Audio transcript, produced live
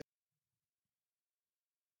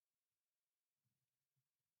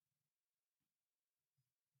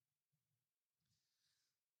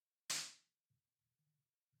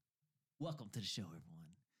Welcome to the show,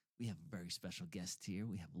 everyone. We have a very special guest here.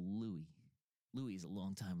 We have Louie. Louie is a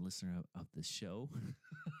longtime listener of the show.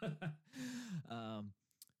 But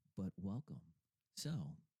welcome. So,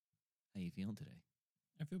 how you feeling today?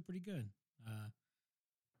 I feel pretty good.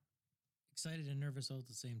 Excited and nervous all at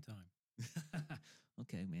the same time.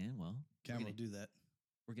 Okay, man. Well, Cameron will do that.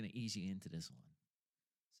 We're going to ease you into this one.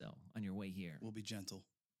 So, on your way here. We'll be gentle.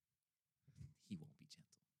 He won't be gentle.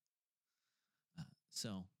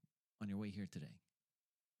 So, on your way here today,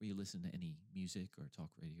 were you listening to any music or talk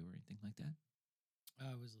radio or anything like that?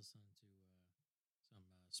 I was listening to some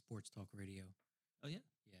sports talk radio. Oh, yeah?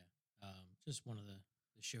 Yeah. Just one of the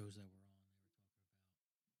shows that were on.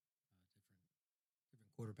 They were talking about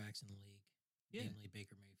different quarterbacks in the league, namely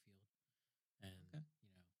Baker Mayfield. And,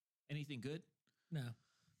 Anything good? No.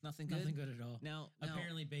 Nothing good? Nothing good at all. Now,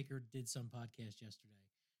 apparently Baker did some podcast yesterday.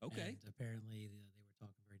 Okay. And apparently they were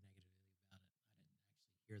talking very negatively about it. I didn't actually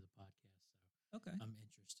hear the podcast, so okay. I'm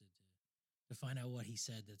interested to find out what he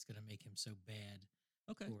said that's going to make him so bad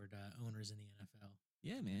toward owners in the NFL.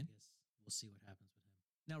 Yeah, man. I guess we'll see what happens with him.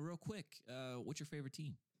 Now, real quick, what's your favorite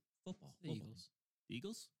team? Football. The Eagles. The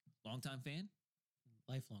Eagles? Longtime fan?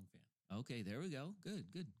 Lifelong fan. Okay, there we go. Good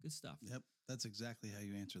stuff. Yep, that's exactly how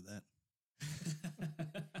you answer that.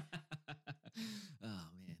 Oh,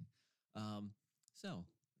 man. So,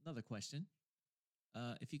 another question.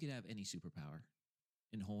 If you could have any superpower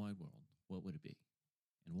in the whole wide world, what would it be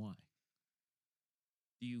and why?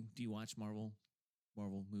 Do you watch Marvel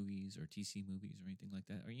movies or TC movies or anything like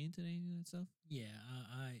that? Are you into any of that stuff? Yeah,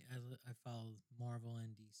 I follow Marvel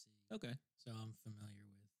and DC. Okay. So I'm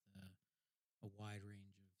familiar with a wide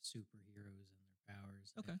range of superheroes and their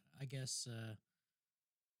powers. Okay. I guess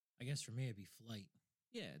for me it'd be flight.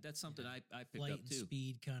 Yeah, that's something I picked flight up and too.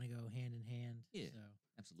 Speed kind of go hand in hand. Yeah, so,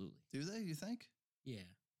 absolutely. Do they, you think? Yeah.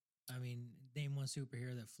 I mean, name one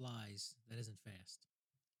superhero that flies that isn't fast.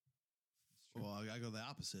 Well, I go the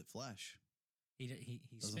opposite. Flash. He's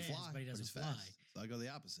doesn't fast, fly, but he doesn't he's fly. fast. So I go the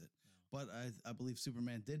opposite. No. But I believe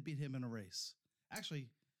Superman did beat him in a race.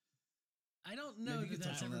 Actually, I don't know that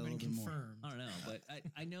that's ever been confirmed. I don't know, but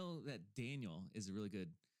I know that Daniel is a really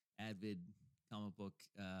good avid comic book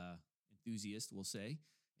enthusiast, we'll say,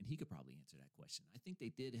 and he could probably answer that question. I think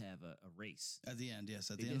they did have a race. At the end, yes.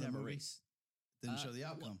 At they the end did of the have movie, a race. Didn't show the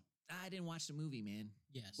outcome. Well, I didn't watch the movie, man.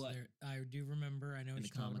 Yes, but I do remember. I know what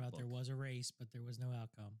you're talking about. Book. There was a race, but there was no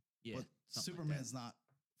outcome. Yeah, but Superman's not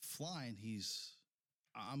flying.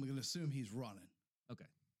 I'm going to assume he's running. Okay.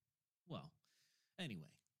 Well,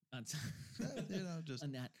 anyway, on just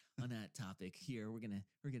on that topic here, we're gonna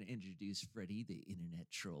introduce Freddie, the internet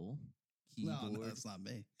troll. No, that's not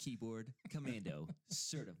me. Keyboard commando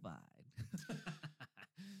certified.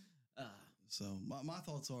 So my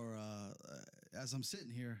thoughts are, as I'm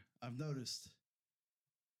sitting here, I've noticed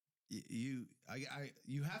you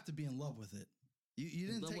have to be in love with it. You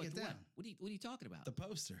didn't take it down. What are you talking about? The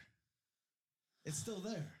poster. It's still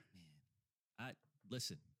there. Man,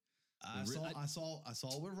 listen. I saw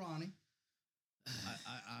it with Ronnie.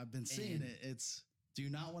 I've been seeing it. Do you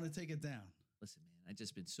not want to take it down? Listen, man, I've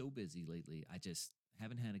just been so busy lately. I just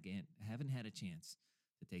haven't had a chance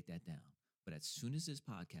to take that down. But as soon as this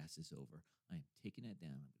podcast is over, I am taking that down.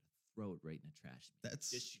 I'm going to throw it right in the trash. Man. That's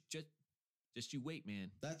just you wait,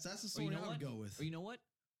 man. That's the story I would go with. Or you know what?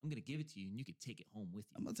 I'm going to give it to you, and you can take it home with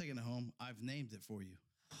you. I'm not taking it home. I've named it for you.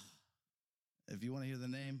 If you want to hear the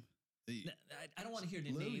name, I don't want to hear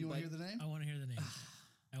the Lou, name. You want to hear the name? I want to hear the name.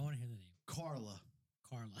 I want to hear the name. Carla?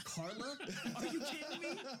 Carla?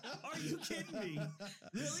 Are you kidding me?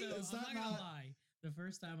 Really? So, I'm not gonna lie. The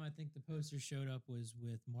first time I think the poster showed up was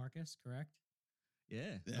with Marcus, correct?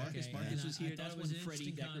 Yeah. Okay. Marcus was here. That's when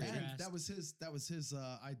Freddie decorated. And that was his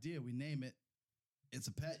idea. We name it. It's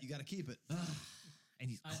a pet. You got to keep it. And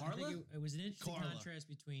he's Carla. I think it was an interesting contrast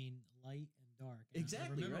between light and dark. And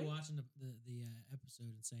exactly. I remember watching the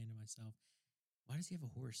episode and saying to myself, "Why does he have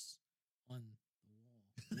a horse on the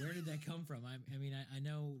wall? Where did that come from?" I mean, I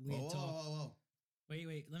know we had talked. Whoa.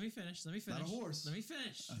 Wait. Let me finish. Not a horse. Let me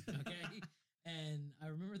finish. Okay. And I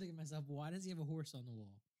remember thinking to myself, why does he have a horse on the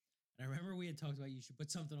wall? And I remember we had talked about you should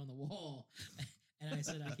put something on the wall. And I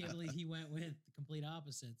said, I can't believe he went with the complete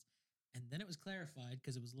opposites. And then it was clarified,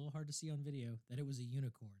 because it was a little hard to see on video, that it was a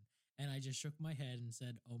unicorn. And I just shook my head and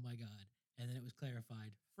said, oh my God. And then it was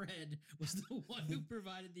clarified. Fred was the one who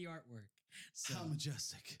provided the artwork. So, how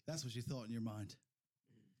majestic. That's what you thought in your mind.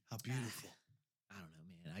 How beautiful. I don't know,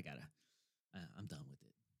 man. I'm done with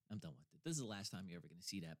it. This is the last time you're ever going to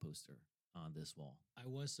see that poster on this wall. I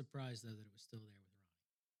was surprised, though, that it was still there with Ronnie.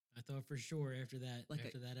 I thought for sure after that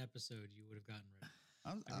that episode, you would have gotten rid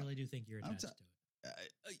of it. I really do think you're attached to it.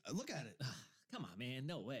 Look at it. Come on, man.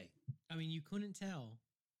 No way. I mean, you couldn't tell,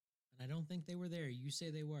 and I don't think they were there. You say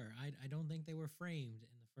they were. I don't think they were framed in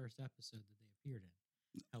the first episode that they appeared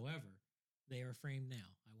in. However, they are framed now.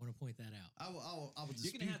 I want to point that out. I will You're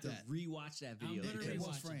dispute going to have that. to rewatch that video. I'm going to It was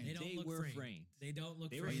rewatch it. framed. They don't They look were framed. framed. They don't look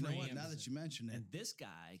They were framed. But you know what? framed. Now that you mention it, And this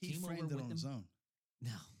guy he came over framed it with on them. his own.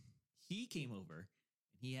 No, he came over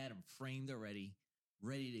and he had them framed already,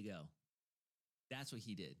 ready to go. That's what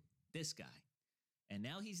he did. This guy. And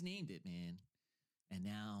now he's named it, man. And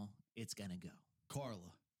now it's going to go.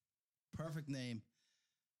 Carla. Perfect name.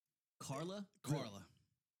 Carla? Carla.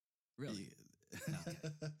 Really?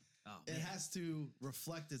 Oh, It man. has to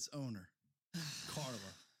reflect its owner. Carla.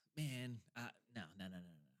 Man, no. I don't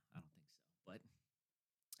think so. But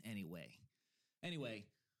anyway,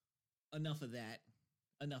 enough of that.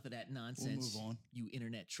 Enough of that nonsense. We'll move on. You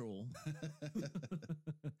internet troll.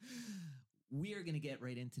 We are going to get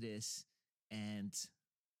right into this. And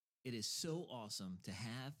it is so awesome to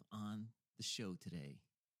have on the show today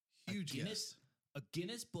Huge guest. a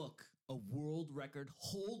Guinness Book of World Record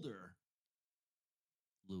holder,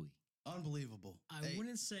 Louie. Unbelievable. I Hey,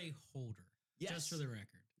 wouldn't say holder. Yes. Just for the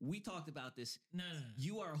record. We talked about this. No.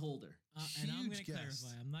 You are a holder. And I'm Huge going to guest.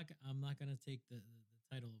 clarify. I'm not going to take the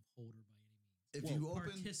title of holder by any means. If Well, you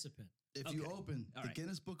open Participant. you Okay. open All the right.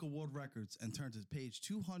 Guinness Book of World Records and turn to page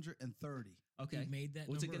 230, Okay. You made that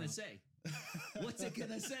What's it number going to up. say? What's it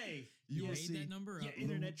going to say? you You will made see that number up. Yeah,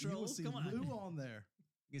 internet you will trolls. see Come on. Lou on there.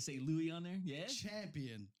 You can say Louie on there? Yeah.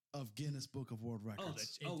 Champion of Guinness Book of World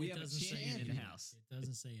Records. We have a doesn't say champion in the any of house. that. It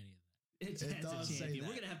doesn't say any of that. It does a say champion. that.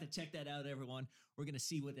 We're going to have to check that out, everyone. We're going to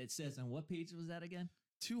see what it says. On what page was that again?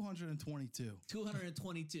 222.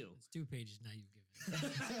 222. It's 2 pages now you've given.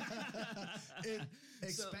 It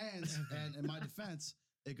expands, and in my defense,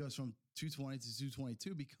 it goes from 220 to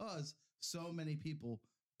 222 because so many people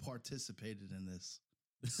participated in this.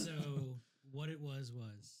 So what it was,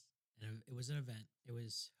 and it was an event. It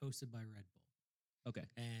was hosted by Red Bull. Okay.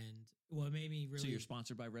 And what made me really... So you're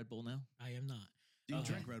sponsored by Red Bull now? I am not. Do you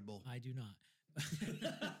Okay. drink Red Bull? I do not.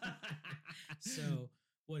 So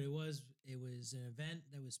what it was an event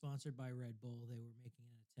that was sponsored by Red Bull. They were making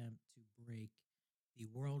an attempt to break the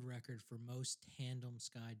world record for most tandem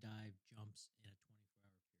skydive jumps in a 24-hour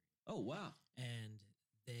period. Oh, wow. And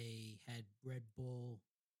they had Red Bull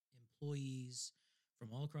employees from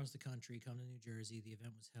all across the country come to New Jersey. The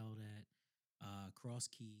event was held at Cross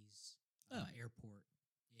Keys Airport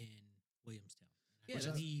in Williamstown. And Yeah,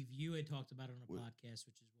 I believe you had talked about it on a podcast,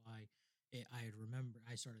 which is why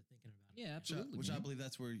I started thinking about it. Yeah, Which I- absolutely. Which I man. believe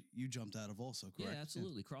that's where you jumped out of also, correct? Yeah,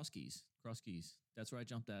 absolutely. Cross keys. That's where I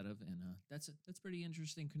jumped out of. And that's pretty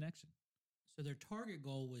interesting connection. So their target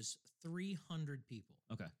goal was 300 people.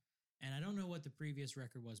 Okay. And I don't know what the previous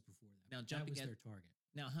record was before that. Now, but that jumping was at- their target.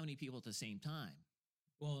 Now, how many people at the same time?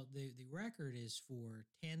 Well, the record is for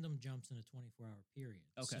tandem jumps in a 24-hour period.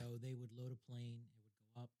 Okay. So they would load a plane, it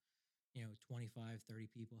would go up, 25, 30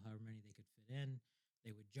 people, however many they could fit in.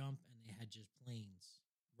 They would jump, and they had just planes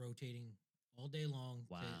rotating all day long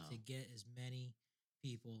Wow. to get as many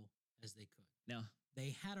people as they could. Now,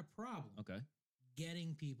 They had a problem okay.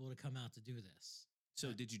 getting people to come out to do this.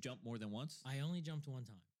 So did you jump more than once? I only jumped one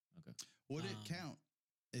time. Okay. Would it count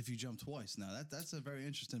if you jump twice? Now, that's a very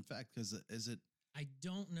interesting fact because is it? I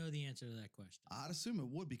don't know the answer to that question. I'd assume it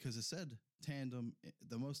would because it said tandem,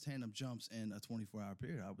 the most tandem jumps in a 24-hour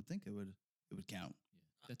period. I would think it would count. Yeah.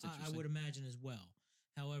 That's I interesting. would imagine as well.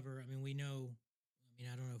 However, I mean, we know,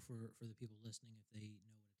 I don't know for the people listening if they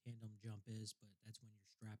know what a tandem jump is, but that's when you're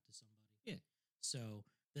strapped to somebody. Yeah. So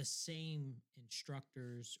the same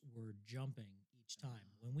instructors were jumping each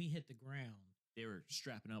time. When we hit the ground, They were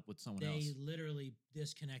strapping up with someone they else. literally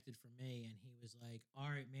disconnected from me, and he was like, "All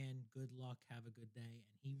right, man, good luck, have a good day."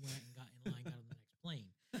 And he went and got in line, got on the next plane.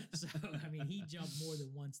 So I mean, he jumped more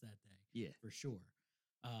than once that day. Yeah. For sure.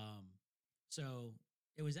 So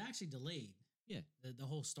it was actually delayed. Yeah. The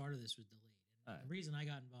whole start of this was delayed. And the reason I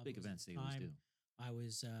got involved Big was events at they the always time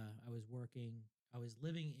do. I was working, I was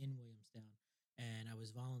living in Williamstown, and I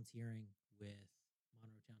was volunteering with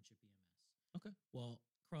Monroe Township EMS. Okay. Well,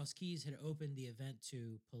 Cross Keys had opened the event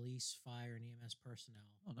to police, fire, and EMS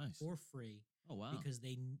personnel Oh, nice. for free Oh, wow. because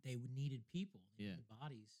they needed people, they Yeah. needed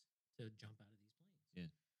bodies to jump out of these planes.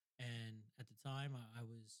 Yeah. And at the time, I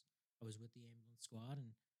was with the ambulance squad,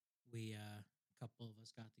 and we a couple of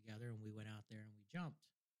us got together and we went out there and we jumped.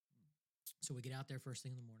 So we get out there first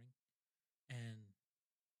thing in the morning, and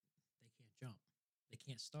they can't jump. They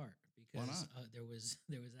can't start because there was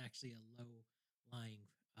actually a low lying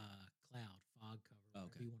cloud, fog cover, whatever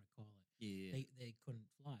Okay. you want to call it. Yeah. They couldn't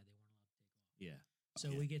fly. They weren't allowed to take off. Yeah. So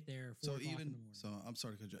Yeah. we get there 4 So o'clock in the even morning. so, I'm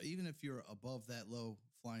sorry to cut you. Even if you're above that low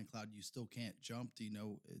flying cloud, you still can't jump. Do you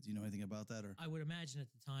know anything about that? Or I would imagine at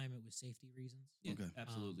the time it was safety reasons. Yeah, Okay.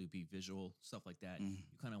 absolutely. Be visual, stuff like that. Mhm. You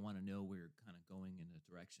kind of want to know where you're kind of going in a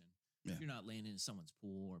direction. Yeah. If you're not landing in someone's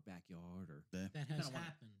pool or backyard or Yeah. That You has kinda wanna-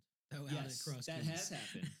 happened. Though, out yes, at Cross that Keys. has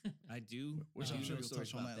happened. I do. which I I'm do sure know you'll stories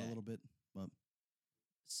touch on about that a little bit. But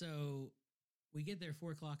So we get there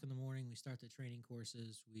 4:00 in the morning. We start the training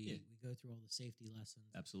courses. We Yeah. we go through all the safety lessons.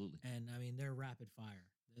 Absolutely. And I mean, they're rapid fire.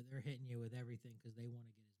 They're hitting you with everything because they want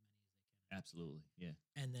to get as many as they can. Absolutely. Yeah.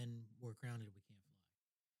 And then we're grounded. We can't fly.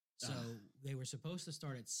 So Ah. they were supposed to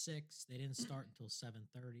start at 6. They didn't start until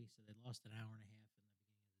 7:30. So they lost an hour and a half in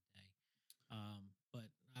the beginning of the day. But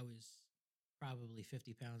I was probably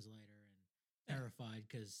 50 pounds lighter and terrified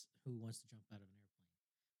because who wants to jump out of an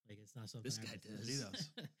airplane? Like, it's not something This I guy ever does. he does.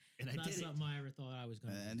 And I not did it. something I ever thought I was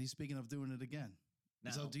going to And he's speaking of doing it again.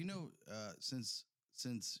 Now, So do you know, since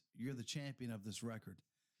you're the champion of this record,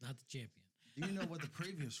 Not the champion. do you know what the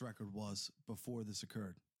previous record was before this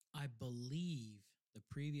occurred? I believe the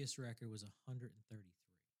previous record was 133.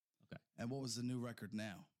 And what was the new record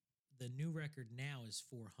now? The new record now is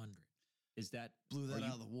 400. is that Blew that are out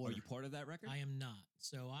you- of the water. Are you part of that record? I am not.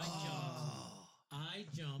 So I Oh,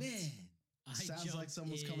 jumped. man. I sounds like jumped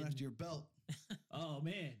someone's coming in- after your belt. Oh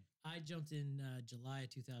man. I jumped in July of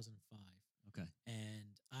 2005. Okay.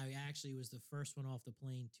 And I actually was the first one off the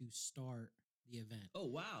plane to start the event. Oh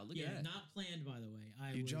wow. Look yeah, at that. not planned, by the way.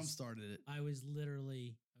 You jump started it. I was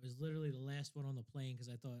literally the last one on the plane because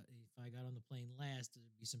I thought if I got on the plane last, there'd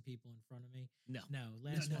be some people in front of me. No. No,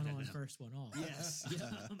 last No, one no, on, no. first one off. Yes.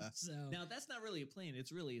 So Now that's not really a plane.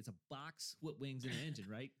 It's a box with wings and an engine,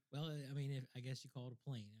 right? well, I mean, I guess you call it a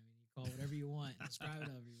plane. I mean, you call it whatever you want, describe it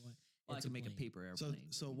however you want. Well, I It's can make a plane. paper So,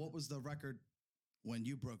 airplane. so what was the record when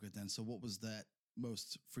you broke it then? So what was that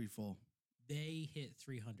most free fall? They hit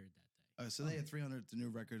 300 that day. So they had 300. The new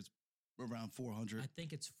record's around 400. I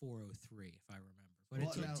think it's 403 if I remember, but Well,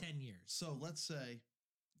 it took now- 10 years. So let's say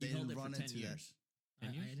You they held didn't it for run 10 into years. I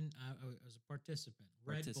 10 years? didn't. I was a participant.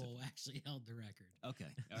 Red Bull Participant. actually held the record.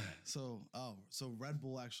 Okay. All right. So Red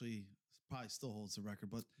Bull actually probably still holds the record,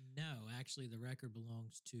 but No, actually, the record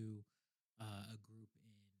belongs to a group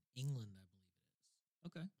in England, I believe it is.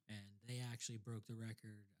 Okay. And they actually broke the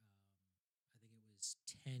record. I think it was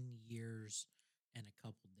 10 years and a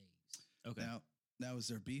couple days. Okay. now is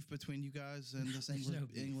there beef between you guys and this There's England, no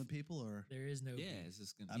beef. England people, or There is no yeah. beef. Is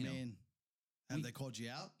this gonna? I mean, have we- they called you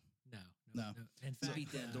out? No. In fact, beat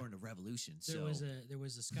them during the revolution. there So was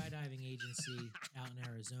a skydiving agency out in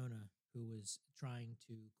Arizona who was trying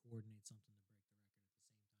to coordinate something to break the record at the same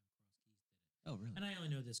time Cross Keys did it. Oh really? And I only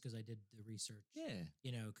know this because I did the research. Yeah.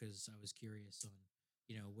 Because I was curious on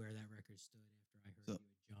where that record stood after I heard So-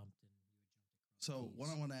 you had jumped and you had jumped across. So Keys. what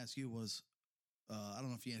I want to ask you was, I don't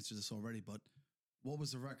know if you answered this already, but what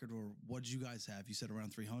was the record, or what did you guys have? You said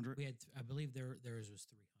around 300. we had, I believe theirs was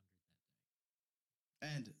 300 that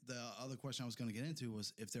day. And the other question I was going to get into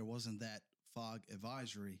was, if there wasn't that fog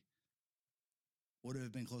advisory, would it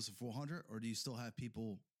have been close to 400, or do you still have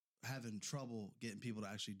people having trouble getting people to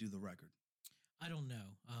actually do the record? I don't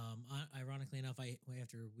know. Ironically enough,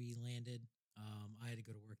 after we landed, I had to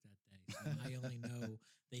go to work that day. So I only know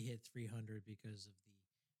they hit 300 because of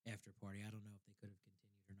the after party. I don't know if they could have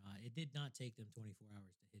continued or not. It did not take them 24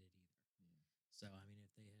 hours to hit it either. Yeah. So I mean, if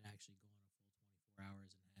they had actually gone a full 24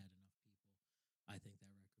 hours and had enough people, I think that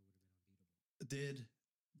record would have been unbeatable. Did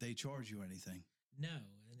they charge you anything? No,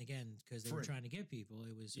 and again, because they were Free. trying to get people,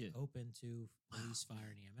 it was Yeah. open to police, fire,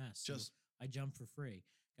 and EMS. So Just I jumped for free.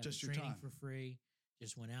 Got just the your training time. for free.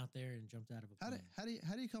 Just went out there and jumped out of a how plane.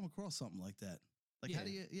 do you come across something like that? Like how do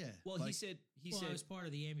you? Yeah. Well, like, he said I was part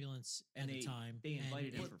of the ambulance at and the they- time. they and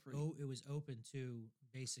invited him it- for free. Oh, it was open to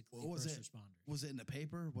basically What was first it? responders. Was it in the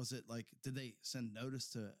paper? Was it like, did they send notice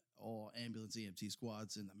to all ambulance EMT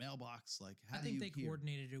squads in the mailbox? Like, how I do think you they hear?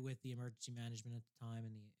 coordinated it with the emergency management at the time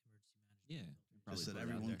and the emergency management. Yeah, filters. probably Just said put it out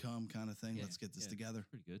everyone there. come kind of thing. Yeah, Let's get this yeah. together.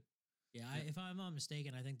 pretty good. Yeah, if I'm not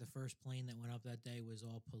mistaken, I think the first plane that went up that day was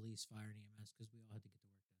all police, fire, and EMS because we all had to get to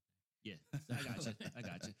work that day. Yeah, I got you. I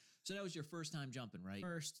got you. So that was your first time jumping, right?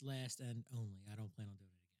 First, last, and only. I don't plan on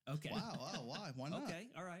doing it again. Okay. Wow. Oh, why? Why not? Okay.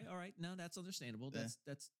 All right. No, that's understandable. Yeah.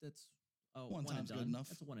 That's One and time's good done. enough.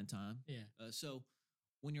 That's a one in time. Yeah. So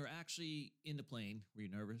when you're actually in the plane, were you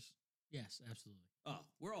nervous? Yes, absolutely. Oh,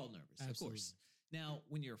 we're all nervous, Absolutely. of course. Now,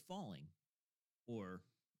 when you're falling or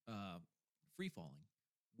free falling,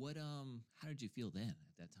 how did you feel then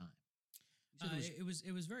at that time? You said it was-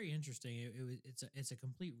 It was very interesting. It's a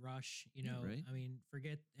complete rush. Yeah, right. I mean,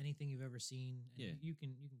 forget anything you've ever seen. And Yeah. you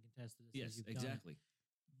can contest to this. as yes, you've done it. exactly.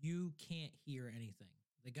 You can't hear anything.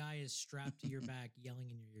 The guy is strapped to your back, yelling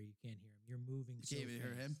in your ear. You can't hear him. You're moving. You so can't even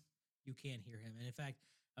hear him? fast. you can't hear him. And in fact,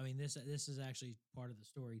 I mean, this is actually part of the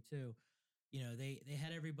story too. You know, they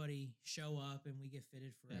had everybody show up and we get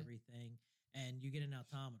fitted for everything, and you get an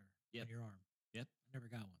altimeter on your arm. Yep. I never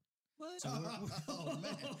got one. What? So Oh,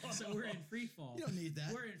 man. so we're in free fall. You don't need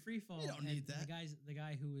that. We're in free fall. You don't need that. The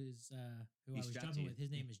guy who is who I was jumping with,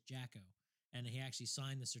 his name is Jacko, and he actually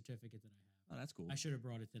signed the certificate that I have. Oh, that's cool. I should have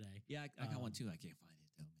brought it today. Yeah, I got one too. I can't find it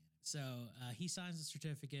though, man. So he signs the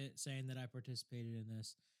certificate saying that I participated in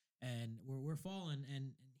this, and we're falling,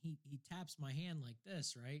 and he taps my hand like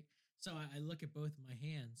this, right? So I look at both of my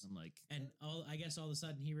hands, I'm like, and I guess all of a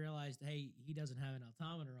sudden he realized, hey, he doesn't have an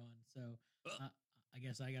altimeter on, so I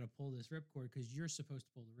guess I got to pull this ripcord because you're supposed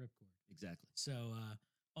to pull the ripcord. exactly. So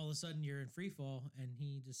all of a sudden you're in free fall, and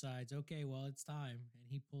he decides, okay, well, it's time, and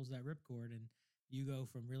he pulls that ripcord, and you go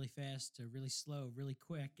from really fast to really slow, really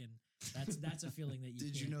quick, and that's a feeling that you.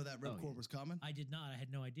 Did you can't- know that ripcord was coming? I did not. I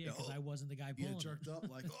had no idea because Oh. I wasn't the guy You pulling. get jerked it. up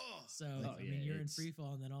like, oh. So Oh, I mean, yeah, you're in it's- free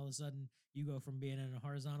fall, and then all of a sudden you go from being in a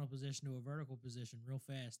horizontal position to a vertical position real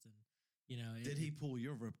fast, and you know. Did he pull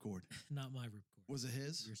your ripcord? Not my ripcord. Was it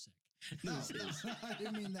his? You're sick. No, I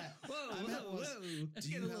didn't mean that. Whoa, I meant was, Let's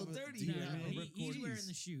do get you a little have a- dirty do you here, have a man. rip- He's ripcord wearing ease?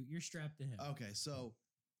 the chute. You're strapped to him. Okay, so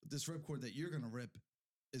this ripcord that you're gonna rip,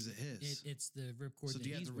 is it his? It's the ripcord. So that do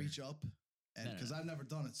you have he's to reach wearing. up? And No, no, because no. I've never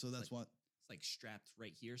done it, so that's what. It's like strapped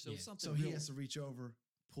right here, so Yeah. it's something. So he real- has to reach over,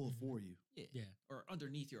 pull it Mhm. for you. yeah, Yeah. or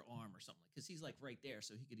underneath your arm or something, because he's like right there,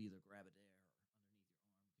 so he could either grab it there or underneath your arm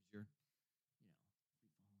because you're, free falling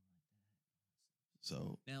like that.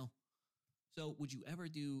 So Now, so would you ever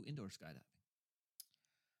do indoor skydiving?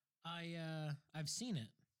 I've seen it.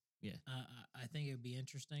 Yeah. I think it would be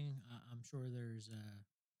interesting. I'm sure there's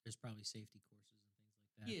probably safety courses and things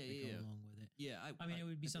like that. Yeah, that yeah, go yeah. along with it. Yeah, I mean, it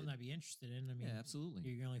would be something I'd be interested in. I mean, Yeah,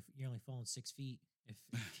 absolutely. You're only falling 6 feet if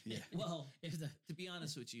Yeah. Well, if the to be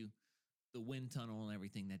honest with you, the wind tunnel and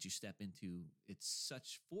everything that you step into, it's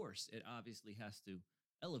such force. It obviously has to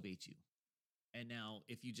elevate you. And now,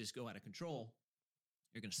 if you just go out of control,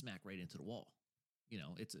 you're going to smack right into the wall. You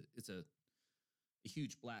know, it's a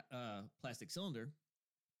huge black plastic cylinder,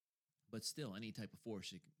 but still, any type of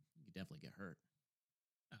force, you can definitely get hurt.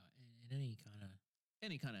 in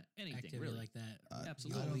any kind of Anything activity really. like that. I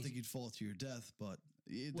Absolutely. don't think you'd fall to your death, but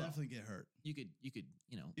you'd Well, definitely get hurt. You could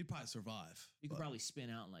You'd probably survive. you could but probably spin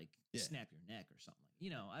out and like Yeah. snap your neck or something.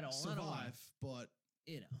 I don't survive, wanna, but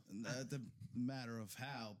the matter of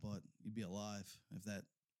how, but you'd be alive if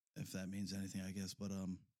that means anything, I guess. But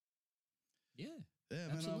yeah. yeah, man,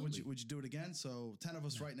 Absolutely. would you do it again? So 10 of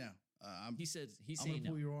us No. right now. I'm He's I'm saying gonna no.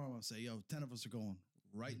 pull your arm and say, yo, 10 of us are going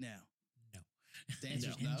right now. No. The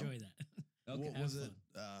answer's no. Enjoy that. Okay. What have was it?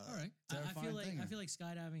 fun. All right. I feel like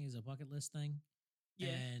skydiving is a bucket list thing. Yeah.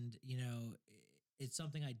 And it's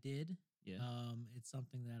something I did. Yeah. It's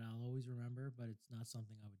something that I'll always remember, but it's not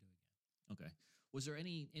something I would do again. Okay. Was there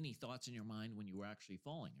any thoughts in your mind when you were actually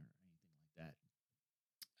falling or anything like that?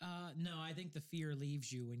 No, I think the fear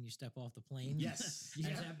leaves you when you step off the plane. Yes. At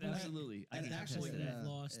Yeah, that point- absolutely. I and can actually, attest to that. you've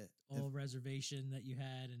lost all reservation that you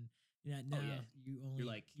had, and now yeah.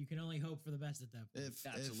 you can only hope for the best at that point.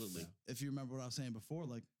 Absolutely. If you remember what I was saying before,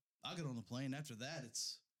 like I'll get on the plane. After that,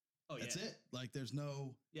 that's it. Like there's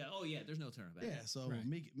no Yeah. Oh yeah. There's no turning back. yeah. So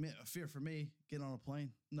Right. fear for me, get on a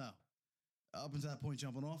plane. No, up until that point,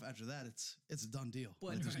 jumping off. After that, it's a done deal. But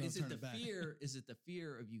Like, there's no is it the turning back. fear? Is it the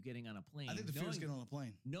fear of you getting on a plane? I think the fear is getting on a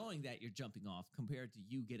plane. knowing that you're jumping off compared to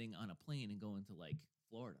you getting on a plane and going to like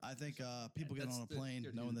Florida. I think people get That's on a plane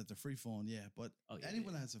they're knowing new. that they're free falling. Yeah, but Oh, yeah,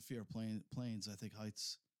 anyone yeah. that has a fear of planes, I think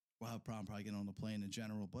heights will have a problem probably getting on the plane in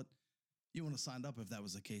general. But you want to sign up if that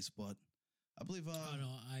was the case. But I believe Oh no,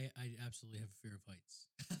 I absolutely have a fear of heights.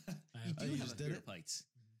 I you have- do you have just a did fear it? of heights.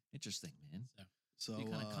 Mhm. Interesting, man. So, so. You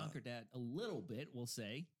kind of conquered that a little bit, we'll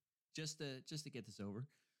say, just to get this over.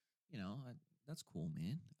 That's cool,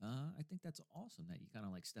 man. I think that's awesome that you kind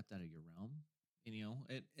of like stepped out of your realm.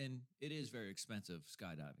 And it is very expensive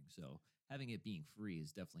skydiving, so having it being free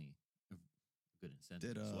is definitely a good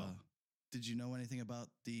incentive as well. Did you know anything about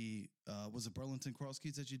the was it Burlington Cross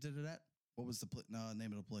Keys that you did it at? What was the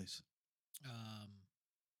name of the place?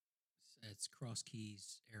 it's Cross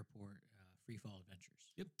Keys Airport, Free Fall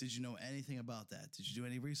Adventures. Yep. Did you know anything about that? Did you do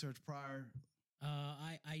any research prior?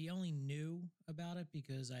 I only knew about it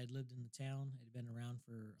because I had lived in the town. It had been around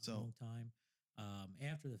for a long time.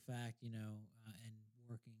 After the fact, and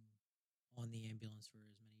working on the ambulance for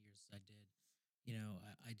as many years as I did,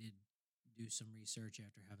 I did do some research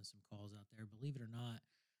after having some calls out there. Believe it or not,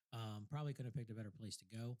 probably could have picked a better place to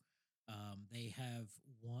go. They have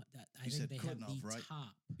one that I You think said they have couldn't have, the right?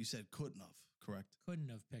 top. You said couldn't have, correct? Couldn't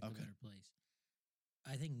have picked Okay. a better place.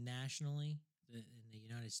 I think nationally, in the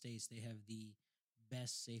United States, they have the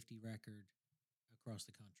best safety record across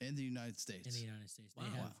the country. In the United States. In the United States. Wow.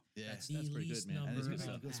 They have Yeah. That's the pretty least good, man. number And it's Good gonna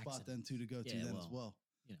stuff. be a good spot then too to go to then as well.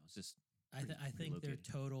 It's just I pretty think their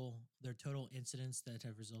located. total incidents that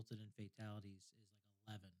have resulted in fatalities is like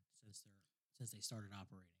 11 since they started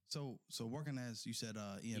operating. So working as you said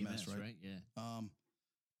EMS, right? Yeah.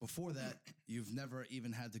 Before that, you've never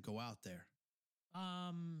even had to go out there.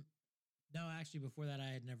 No, actually, before that, I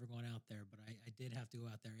had never gone out there, but I did have to go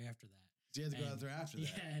out there after that. So you had to go And- out there after that.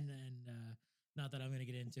 Yeah, and not that I'm going to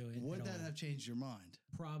get into it. Would at that all. have changed your mind?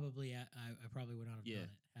 Probably? I probably would not have Yeah. done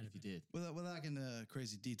it. Had If it you been. did. Without getting into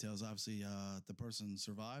crazy details, obviously, the person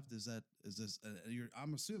survived. Is this?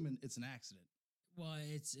 I'm assuming it's an accident. Well,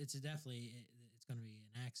 it's definitely it's going to be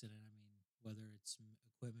an accident. I mean, whether it's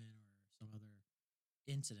equipment or some other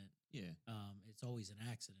incident, Yeah. it's always an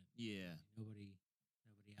accident. Yeah. Nobody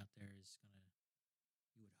out there is gonna.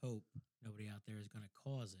 You would hope nobody out there is gonna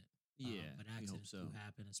cause it. Yeah. But we hope accidents so. do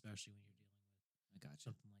happen, especially when you're dealing with I got you.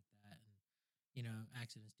 something like that. And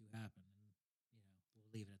accidents do happen, and we'll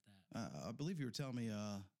leave it at that. I believe you were telling me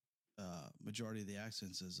majority of the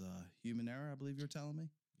accidents is human error. I believe you were telling me.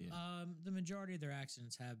 Yeah. The majority of their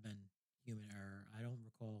accidents have been human error. I don't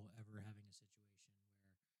recall ever having a situation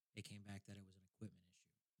where it came back that it was an equipment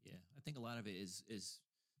issue. Yeah, I think a lot of it is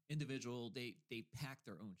individual. They pack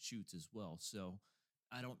their own chutes as well. So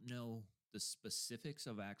I don't know the specifics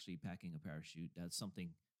of actually packing a parachute. That's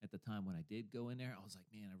something at the time when I did go in there, I was like,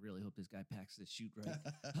 man, I really hope this guy packs this chute right.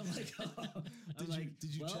 I'm like,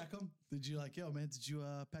 did you check them? Did you like, yo, man, did you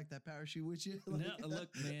pack that parachute with you? No, look,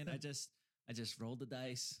 man, I just rolled the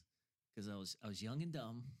dice because I was young and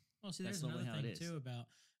dumb. Well, see, That's there's another normally how it thing is. too about.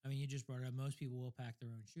 I mean, you just brought it up. Most people will pack their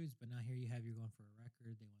own chutes, but now here you're going for a record.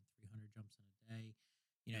 They went 300 jumps in a day.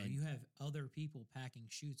 And- You have other people packing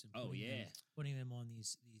chutes and putting them on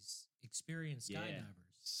these experienced Yeah.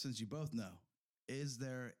 skydivers. Since you both know, is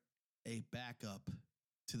there a backup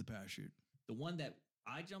to the parachute? The one that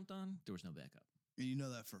I jumped on, there was no backup. You know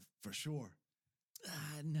that for sure.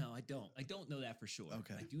 No, I don't. I don't know that for sure.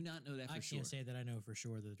 Okay. I do not know that for I sure. can't say that I know for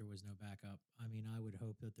sure that there was no backup. I mean, I would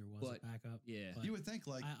hope that there was But, a backup. yeah. but You would think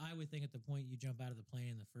like I would think at the point you jump out of the plane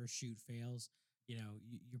and the first chute fails, you're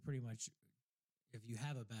pretty much, if you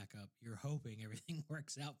have a backup, you're hoping everything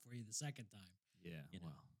works out for you the second time. Yeah. You know.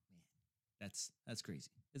 Wow, man, that's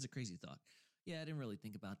crazy. It's a crazy thought. Yeah, I didn't really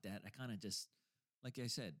think about that. I kind of just, like I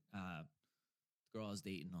said, the girl I was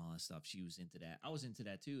dating and all that stuff, she was into that. I was into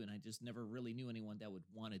that too, and I just never really knew anyone that would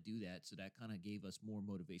want to do that. So that kind of gave us more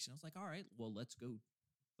motivation. I was like, all right, well, let's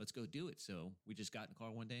go do it. So we just got in the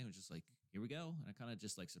car one day and was just like, here we go. And I kind of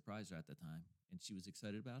just like surprised her at the time, and she was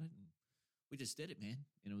excited about it, and we just did it, man.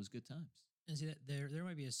 And it was good times. And see, that there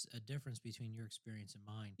might be a difference between your experience and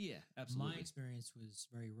mine. Yeah, absolutely. My experience was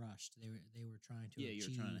very rushed. They were trying to Yeah, you were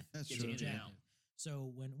achieve trying to That's the true. get in and out. objective.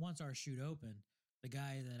 So once our chute opened, the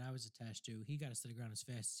guy that I was attached to, he got us to the ground as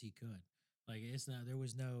fast as he could. Like there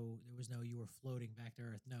was no you were floating back to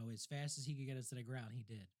earth. No, as fast as he could get us to the ground, he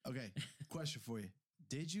did. Okay, question for you.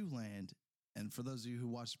 Did you land, and for those of you who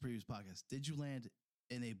watched the previous podcast, did you land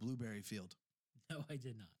in a blueberry field? No, I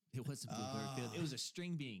did not. It wasn't blueberry field. It was a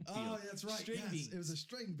string bean field. Oh, that's right. String Yes, bean. it was a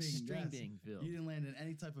string bean. String yes. bean field. You didn't land in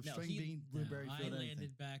any type of No, string he- bean, blueberry No, I field, landed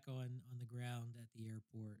anything. back on the ground at the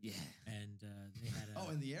airport. Yeah. And they had a Oh,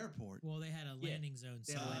 in the airport. well, they had a Yeah, landing zone.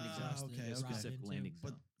 they had a set landing for zone. us to Okay, drive okay. Specific into. landing But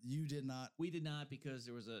zone. you did not. We did not, because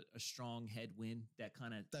there was a strong headwind that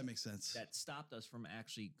kind of That makes sense. that stopped us from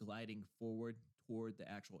actually gliding forward toward the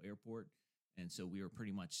actual airport, and so we were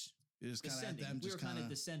pretty much You just kind of had descending. them We were just kind kind of of.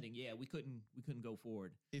 descending. Yeah, we couldn't go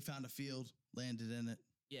forward. He found a field, landed in it.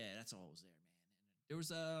 Yeah, that's all was there,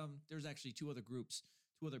 man. And there was actually two other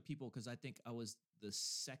people, because I think I was the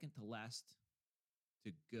second to last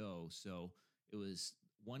to go. So it was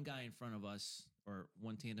one guy in front of us, or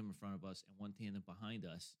one tandem in front of us, and one tandem behind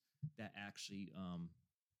us that actually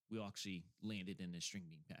we actually landed in the string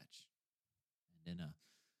bean patch. And then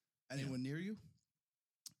Anyone near you?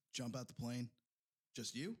 Jump out the plane.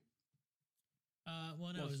 Just you?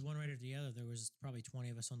 Well, no, it was one right after the other. There was probably 20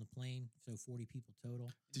 of us on the plane, so 40 people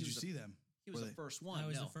total. Did He you was see them? he was Were the they- first one. I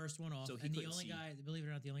was no. the first one off. So he and the couldn't only see. guy, believe it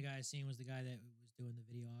or not, the only guy I seen was the guy that was doing the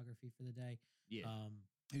videography for the day. Yeah.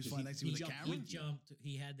 He was So flying next to you with a camera? He jumped.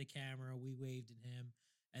 He had the camera. We waved at him,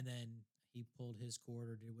 and then he pulled his cord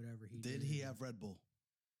or did whatever he did. Did he have Red Bull?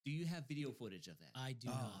 Do you have video footage of that? I do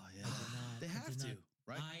Oh, not. yeah. I did not. They I have did to, not.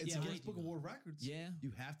 right? I- It's yeah, a I Guinness do Book of not. World Records. Yeah.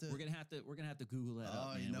 You have to. We're gonna have to Google that up.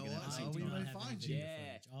 Oh, Man. you know We're gonna what? have to I Oh, see we it do might on not there. find have you. any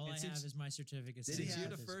Yeah. footage. All And I since- have is my certificate. Did he saying Since have- you're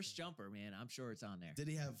the participated. first jumper, man, I'm sure it's on there. Did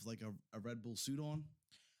he have like a Red Bull suit on?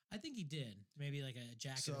 I think he did. Maybe like a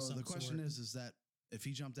jacket. So of some the question sort. is that if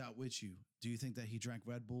he jumped out with you, do you think that he drank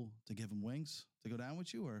Red Bull to give him wings to go down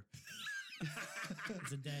with you, or?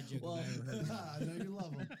 It's a dad joke. Well, I've ever heard. I know you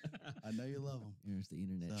love him. I know you love him. Here's the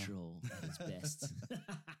internet troll at its best.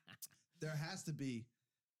 There has to be,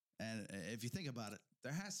 and if you think about it,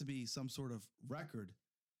 there has to be some sort of record.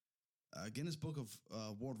 Guinness Book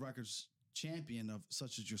of World Records champion of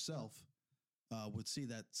such as yourself would see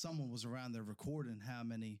that someone was around there recording how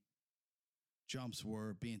many jumps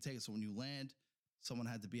were being taken. So when you land, someone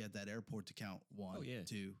had to be at that airport to count 1, Oh, yeah.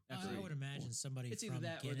 2. I would imagine 4. somebody It's either from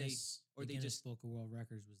that Guinness, or they Guinness just- Book of World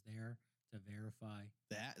Records was there to verify.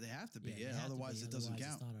 They have to be, they yeah. have to Otherwise, be, it doesn't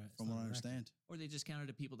otherwise count. it's From not what I a record. understand, Or they just counted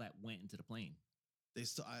the people that went into the plane. they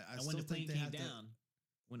still. I And still when the plane think they came have to. down,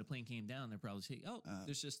 when the plane came down, they're probably saying, "Oh,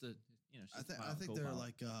 there's just a, it's I just a think pilot, they're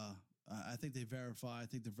co-pilot." like. I think they verify. I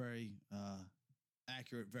think they're very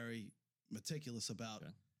accurate, very meticulous about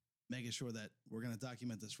Okay. making sure that we're going to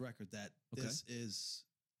document this record. That this is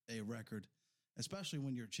a record, especially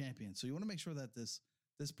when you're a champion. So you want to make sure that this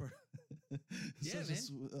Yeah, such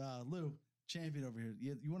as, Lou champion over here.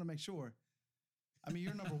 You want to make sure. I mean,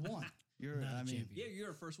 you're number one. You're. Not a I mean, champion. Yeah, you're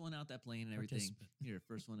the first one out that plane and everything. Participant. You're the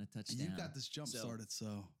first one to touch down. you've got this jump So- started.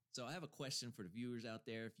 So I have a question for the viewers out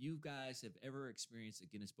there. If you guys have ever experienced a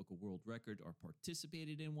Guinness Book of World Record or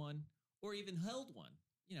participated in one or even held one,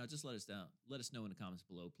 just let us know. Let us know in the comments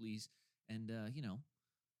below, please. And,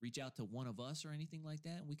 reach out to one of us or anything like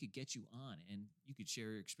that, and we could get you on and you could share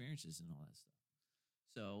your experiences and all that stuff.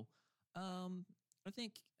 So I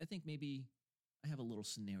think maybe I have a little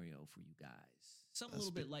scenario for you guys. Something a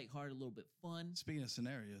little bit lighthearted, a little bit fun. Speaking of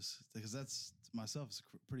scenarios, because that's myself is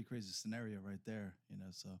a pretty crazy scenario right there.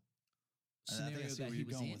 So I Scenario think I see that where he you're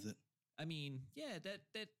was going in. with it. I mean, yeah,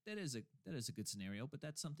 that is a good scenario, but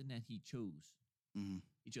that's something that he chose. Mhm.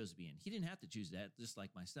 He chose to be in. He didn't have to choose that, just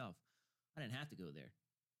like myself. I didn't have to go there.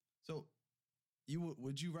 So,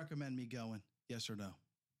 would you recommend me going? Yes or no?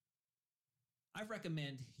 I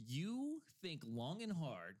recommend you think long and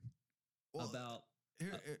hard Well,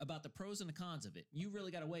 about the pros and the cons of it. You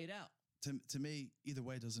really got to weigh it out. to me, either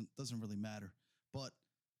way doesn't really matter. But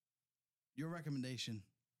your recommendation,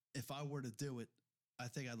 if I were to do it, I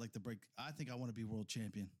think I'd like to break. I think I want to be world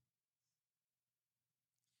champion.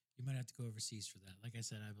 You might have to go overseas for that. Like I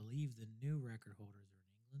said, I believe the new record holders are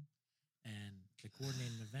in England, and to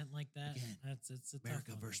coordinate an event like that, Again, it's a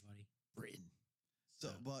America tough one, versus buddy. Britain. So,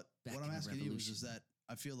 but back what in I'm the asking you is revolution. that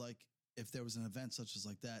I feel like if there was an event such as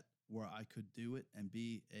like that where I could do it and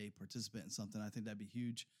be a participant in something, I think that'd be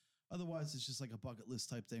huge. Otherwise, it's just like a bucket list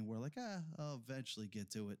type thing where like, I'll eventually get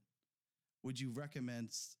to it. Would you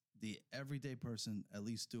recommend the everyday person at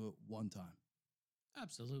least do it one time?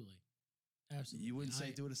 Absolutely. Absolutely. You wouldn't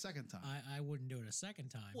say do it a second time. I wouldn't do it a second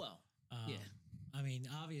time. Well, Um, yeah. I mean,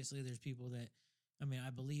 obviously, there's people that. I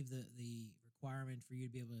believe that the requirement for you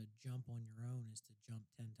to be able to jump on your own is to jump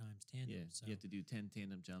 10 times tandem. Yeah, So you have to do 10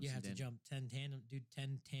 tandem jumps. you and have to then- jump 10 tandem, do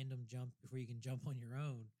 10 tandem jump before you can jump on your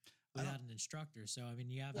own I without don't- an instructor. So I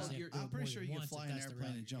mean, you Well, obviously have to do I'm it pretty more sure than you can once if fly an that's the airplane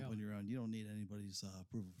route and you're jump on going. your own. You don't need anybody's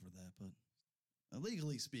approval for that, but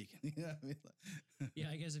legally speaking, you know what I mean? Yeah,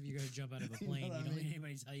 I guess if you're going to jump out of a You know plane, what I you don't mean? need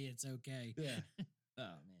anybody to tell you it's okay. Yeah. Oh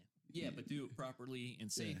man. Yeah, but do it properly and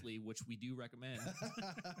Yeah. safely, which we do recommend.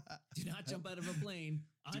 Do not jump out of a plane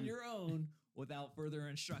on your own without further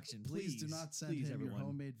instruction. Please do not send Please, him everyone. your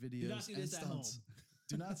homemade videos not do and this at home. stunts.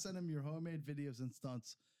 Do not send him your homemade videos and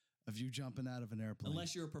stunts of you jumping out of an airplane.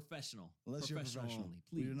 Unless you're a professional. Unless you're a professional. only.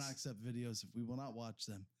 We Please. do not accept videos. We will not watch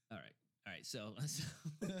them. All right. So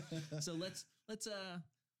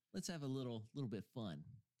let's have a little bit of fun.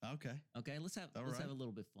 Okay. Okay, let's have All have right. a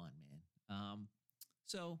little bit of fun, man.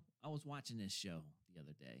 So I was watching this show the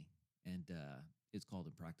other day, and it's called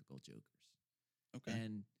Impractical Jokers. Okay.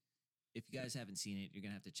 And if you guys haven't seen it, you're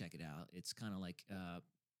gonna have to check it out. It's kind of like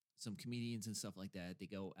some comedians and stuff like that. They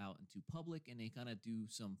go out into public and they kind of do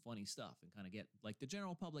some funny stuff and kind of get like the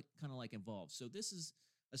general public kind of like involved. So this is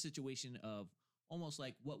a situation of almost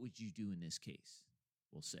like, what would you do in this case?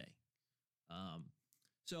 We'll say.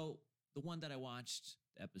 So the one that I watched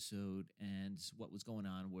the episode and what was going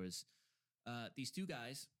on was these two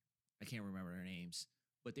guys. I can't remember their names,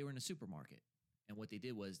 but they were in a supermarket, and what they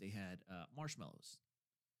did was they had marshmallows.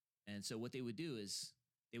 And so what they would do is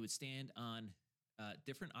they would stand on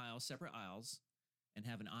different aisles, separate aisles, and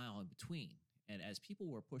have an aisle in between. And as people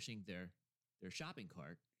were pushing their shopping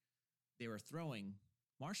cart, they were throwing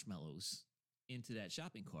marshmallows into that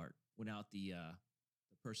shopping cart without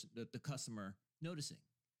the customer noticing.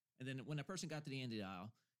 And then when a person got to the end of the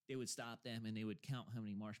aisle, they would stop them and they would count how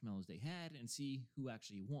many marshmallows they had and see who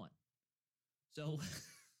actually won. So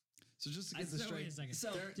So just to get this So wait a straight, second.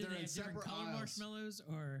 So, Did they're they in have different separate colored aisles. marshmallows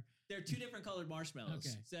or they're two different colored marshmallows,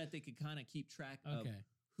 Okay. so that they could kind of keep track of okay?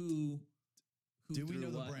 who Do we threw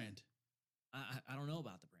know the what. brand? I don't know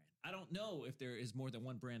about the brand. I don't know if there is more than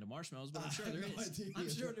one brand of marshmallows, but I'm sure I have there no is. idea. I'm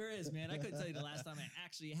sure there is, man. I couldn't tell you the last time I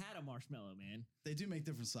actually had a marshmallow, man. They do make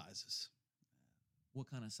different sizes. What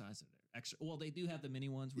kind of size are there? Extra. Well, they do have the mini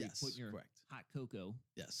ones where Yes, you put your correct. hot cocoa,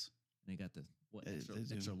 Yes. and they got the They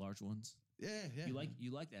do. extra large ones. Yeah, yeah. You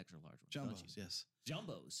like the extra large ones, don't jumbos? you? Yes.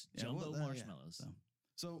 Jumbos, Yeah, jumbo well, marshmallows. yeah.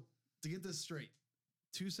 So to get this straight,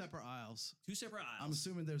 two separate aisles. Two separate aisles. I'm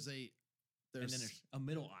assuming there's and then there's a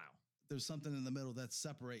middle aisle. there's something in the middle that's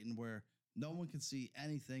separating where no one can see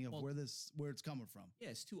anything of Well- where it's coming from. Yeah,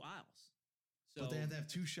 it's two aisles. So But they have to have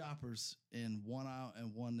two shoppers in one aisle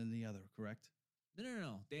and one in the other, correct?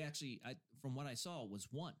 no. They actually, from what I saw,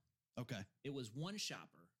 was one. Okay. It was one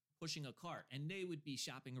shopper pushing a cart, and they would be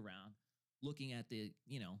shopping around, looking at the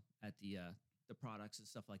products and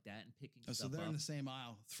stuff like that, and picking So stuff they're up. in the same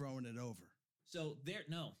aisle throwing it over. So they're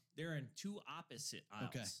in two opposite aisles.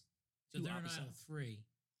 Okay. So Two they're in opposite- aisle 3.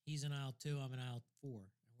 He's in aisle 2. I'm in aisle 4,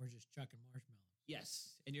 and we're just chucking marshmallows.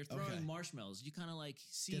 Yes, and you're throwing Okay. marshmallows. You kind of like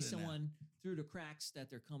see Get in there. someone through the cracks that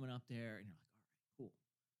they're coming up there, and you're like, all right, cool.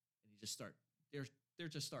 And you just start they're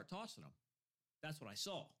just start tossing them. That's what I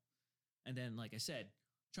saw. And then, like I said,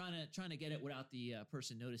 trying to get it without the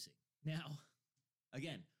person noticing. Now,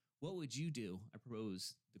 again, what would you do? I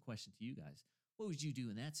propose the question to you guys. What would you do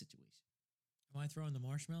in that situation? Am I throwing the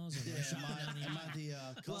marshmallows? Or am I Yeah, shopping down the am aisle?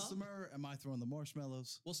 I the customer? Am I throwing the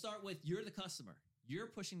marshmallows? We'll start with you're the customer. You're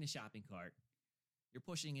pushing the shopping cart. You're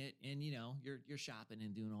pushing it, and you're shopping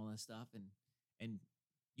and doing all that stuff, and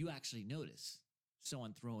you actually notice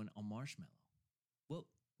someone throwing a marshmallow. What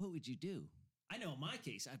would you do? I know in my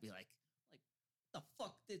case, I'd be like,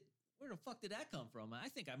 where the fuck did that come from? I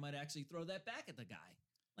think I might actually throw that back at the guy.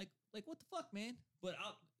 Like what the fuck, man? But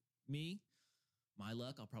my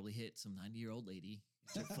luck, I'll probably hit some 90-year-old lady.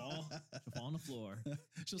 She'll fall on the floor.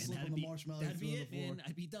 She'll and slip on that'd the be- marshmallow. That'd throw be on the it, floor. man.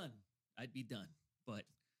 I'd be done. But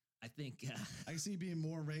I think I can see you being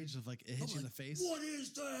more enraged if like it hits you in the face. What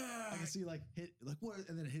is that? I can see like hit like what,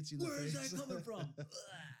 and then it hits you in Where the is face. that coming from?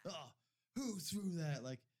 Oh, who threw that?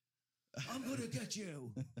 Like, I'm gonna get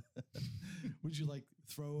you. would you like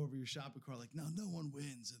throw over your shopping cart? Like, no one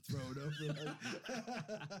wins, and throw it over.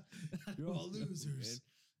 Like, you're all losers.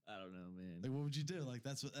 I don't know, man. Like, what would you do? Like,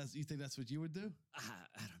 that's you think that's what you would do? I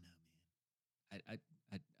don't know,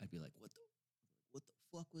 man. I'd be like, what the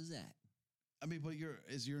fuck was that? I mean, but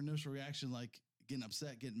is your initial reaction like getting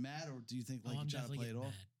upset, getting mad, or do you think like Oh, I'm you try to definitely play it getting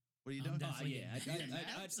off? mad. What are you I'm doing? definitely yeah, getting mad.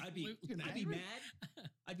 I'd be Getting I'd be angry? mad.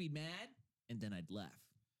 I'd be mad, and then I'd laugh.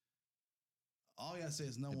 All you gotta say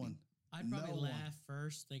is no I'd be- one. I'd probably No one. laugh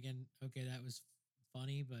first, thinking, okay, that was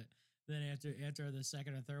funny, but then after the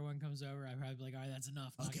second or third one comes over, I'd probably be like, all right, that's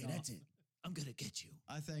enough. Knock Okay, it that's off. it. I'm gonna get you.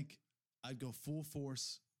 I think I'd go full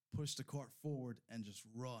force, push the cart forward, and just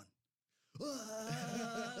run.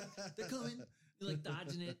 They're coming. You're like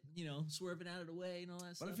dodging it, swerving out of the way and all that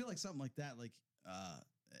But stuff. I feel like something like that, like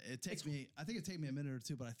it takes me. I think it take me a minute or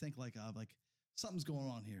two, but I think like something's going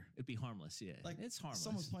on here. It'd be harmless, yeah. Like it's harmless.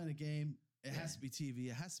 Someone's playing a game. It has Yeah. to be TV.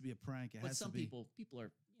 It has to be a prank. It But has some to be. people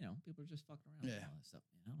are, people are just fucking around with Yeah. all that stuff,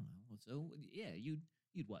 man. I don't know. So yeah, you'd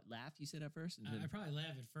what? Laugh? You said at first, and I then, probably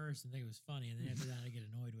laugh at first and think it was funny, and then after that, I get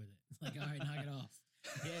annoyed with it. Like, all right, knock it off.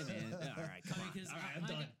 yeah, man. All right, come on. Because All right, I'm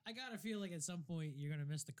done. I gotta feel like at some point you're gonna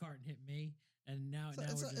miss the cart and hit me, and now we're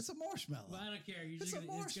just. It's a marshmallow. Well, I don't care. You're It's just a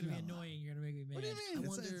gonna, it's gonna be marshmallow. annoying. You're gonna make me mad. What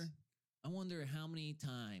do you mean? I wonder how many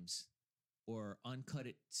times or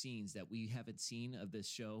uncutted scenes that we haven't seen of this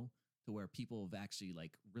show to where people have actually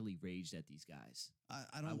like really raged at these guys.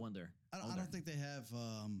 I wonder. I don't think they have.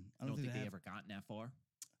 I don't think they have. ever gotten that far.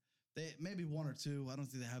 They maybe one or two. I don't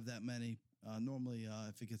think they have that many. Normally,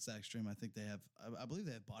 if it gets that extreme, I think they have. I believe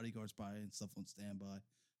they have bodyguards by and stuff on standby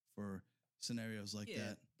for scenarios like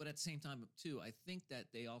that. But at the same time, too, I think that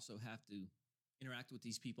they also have to interact with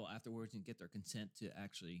these people afterwards and get their consent to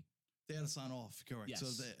actually. They had to sign off, correct? Yes.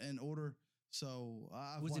 So in order. So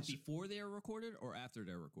Was it before they were recorded or after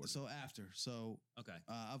they were recorded? So after. So okay.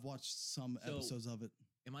 I've watched some So- episodes of it.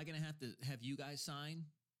 Am I going to have you guys sign,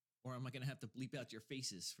 or am I going to have to bleep out your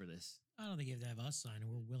faces for this? I don't think you have to have us sign it.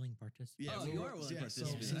 We're willing participants. Yeah, Oh, you are willing So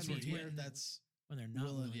participants. since I we're mean, here, when- that's. When they're not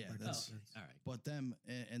Willing, willing yeah, that's- participants. All right. But them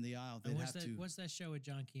in the aisle, they'd And have to. what's that show with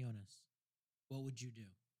John Keonis? What would you do?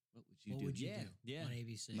 What would you What do? would you yeah, do yeah. on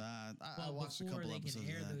ABC? I Well, watched a before couple they can episodes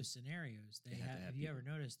air of that. those scenarios, They have to have have you ever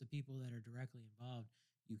people. noticed the people that are directly involved?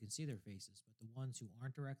 You can see their faces, but the ones who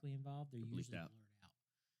aren't directly involved, they're They're bleeped usually out. blurred out,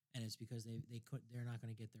 and it's because they're not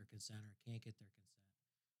going to get their consent or can't get their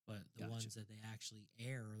consent. but the Gotcha. ones that they actually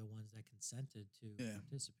air are the ones that consented to Yeah.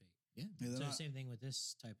 participate. Yeah. Yeah, So they're the not- same thing with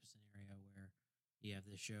this type of scenario where you have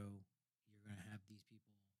the show, you're going to have these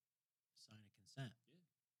people sign a consent.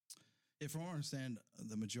 if I understand,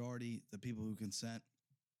 the majority, the people who consent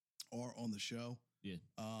are on the show. Yeah.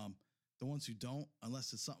 The ones who don't,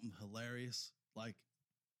 unless it's something hilarious, like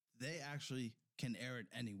they actually can air it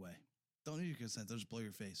anyway. Don't need your consent; they'll just blow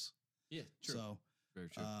your face. Yeah. True. So, Very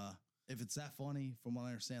true. if it's that funny, from what I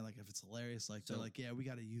understand, like if it's hilarious, like So- they're like, yeah, we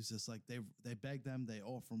got to use this. Like they beg them, they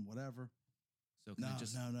offer them whatever. so can No, I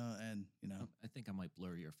just? no, and you know. I think I might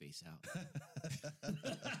blur your face out.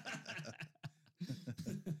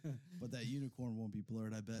 But that unicorn won't be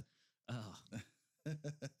blurred, I bet. Oh,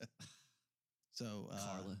 So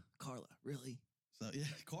Carla, really? So yeah,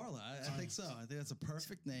 Carla. I think so. I think that's a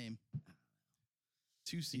perfect name.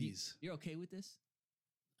 Two And C's. You're okay with this?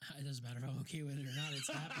 It doesn't matter if I'm okay with it or not. It's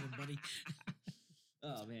happening, buddy.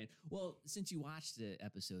 Oh man. Well, since you watched the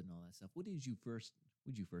episode and all that stuff, what did you first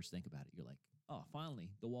think about it? You're like, oh, finally,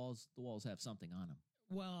 the walls have something on them.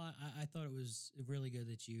 Well, I thought it was really good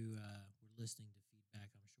that you were listening to feedback.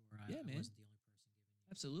 I'm sure Yeah, I man. wasn't the only person giving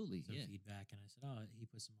you Absolutely. some Yeah. feedback. And I said, oh, he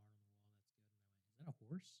put some art on the wall. That's good. And I went, is that a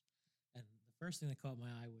horse? And the first thing that caught my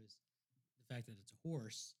eye was the fact that it's a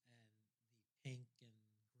horse and the pink and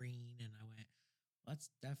green. And I went, well,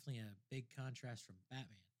 that's definitely a big contrast from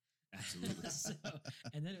Batman. Absolutely. So,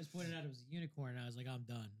 and then it was pointed out it was a unicorn. And I was like, I'm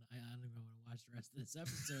done. I don't even want to watch the rest of this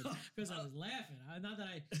episode because I was laughing. Not that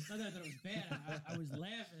I thought it was bad. I was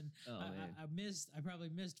laughing. Oh, man. I probably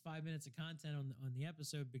missed 5 minutes of content on the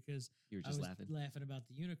episode because You were I just was laughing. about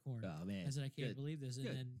the unicorn. Oh man. I said, I can't Good. believe this. And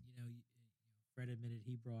Good. then Fred admitted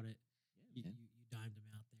he brought it. Yeah, man. You dimed him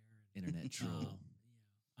out there. And, Internet troll.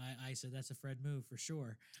 I said that's a Fred move for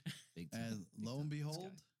sure. Big time. And Big lo time. and This behold,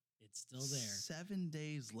 guy. It's still there. 7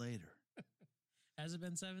 days later. Has it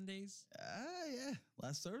been 7 days? Yeah,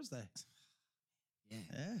 last Thursday. Yeah.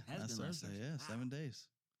 Yeah, Has last been last Thursday. Thursday. Yeah, Wow. 7 days.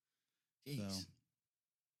 Jeez. So-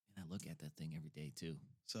 And I look at that thing every day too.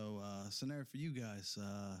 So, scenario for you guys: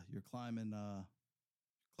 you're climbing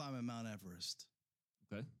Mount Everest.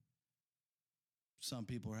 Okay. Some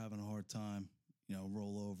people are having a hard time.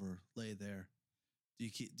 Roll over, lay there. Do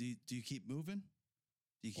you keep moving?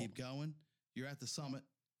 Do you keep going? You're at the summit.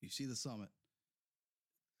 You see the summit.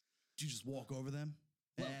 Do you just walk over them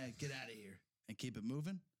Well- and get out of here and keep it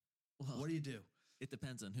moving? Well, What do you do? it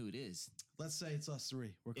depends on who it is. Let's say it's us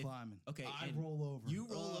three. We're If- climbing. okay, I and roll over. you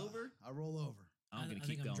roll over? I roll over. I'm gonna I keep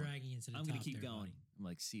think going. I'm dragging you to the I'm top. gonna keep there, going. buddy. I'm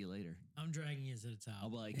like, see you later. I'm dragging you to the top. I'll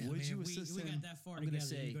be like, Would you if assist we him? got that far I'm gonna together,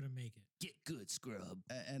 say- you're gonna make it. Get good, scrub.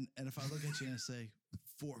 And if I look at you and say,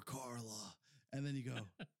 for Carla, and then you go,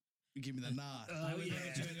 you give me the nod. I would look yeah.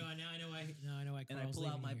 at you and go, now I know why. And I Carl's pull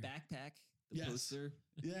out leaving my here." backpack, the Yes. poster,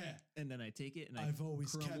 Yeah. and then I take it and I I've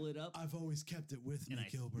always crumble it up I've always kept it with me, and I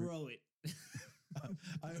Gilbert. throw it.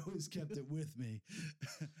 I always kept it with me.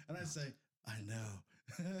 And I say, I know.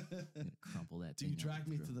 I'm gonna crumple that. Do thing you up drag and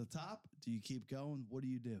me throw to it. the top? Do you keep going? What do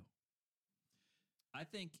you do? I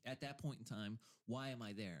think at that point in time, why am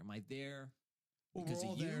I there? Am I there? Well, Because we're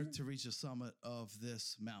all of there you? to reach the summit of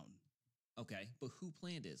this mountain. Okay, but who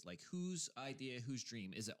planned this? Like, whose idea, whose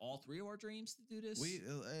dream? Is it all three of our dreams to do this?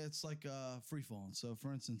 It's like free falling. So,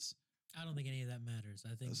 for instance, I don't think any of that matters.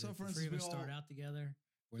 I think So, that for the three of instance, us we start all- out together.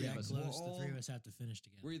 We're Yeah, that but close. we're The three of all- us have to finish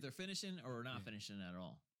together. We're either finishing or we're not Yeah. finishing at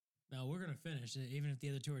all. No, we're gonna finish. Even if the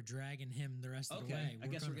other two are dragging him the rest of the Okay, way. I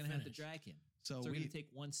guess we're gonna have to finish. drag him. so So we're we gonna take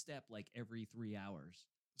one step like every 3 hours.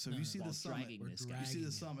 so No, you no, see while the summit. dragging We're this You guy. see dragging the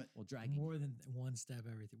him. summit. Well, dragging. More than one step.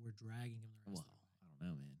 Everything. We're dragging him the rest Well, of the way. I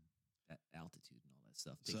don't know, man. That altitude and all that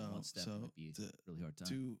stuff. Taking So- one step so might be to- a really hard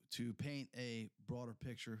time. To paint a broader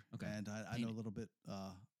picture, Okay. and I Paint know it. a little bit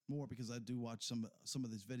more because I do watch some of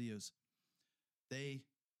these videos. They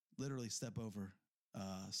literally step over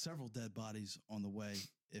several dead bodies on the way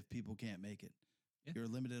if people can't make it. Yeah. You're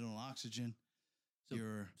limited on oxygen. So-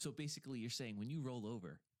 you're So basically, you're saying when you roll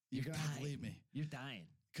over, gonna have to dying. leave me You're dying.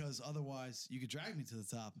 because otherwise you could drag me to the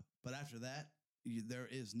top, but after that there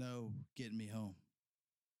is no getting me home.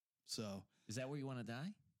 So Is that where you want to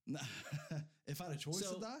die? if I had a choice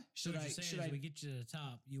So- to die, So Should what I? you're saying Should is I? we get you to the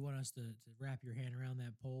top, you want us to wrap your hand around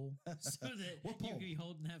that pole so that What you pole? can be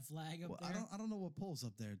holding that flag up well, there? I don't know what pole's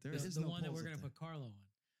up there. There the is the no one that poles we're up gonna there. put Carlo on.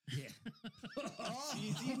 Yeah. Oh.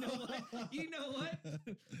 Jeez, you know what? You know what?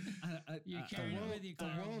 You're I carrying don't it know. with you, the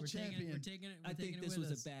Carlo. world We're taking it. We're champion. taking it. I We're think taking this it with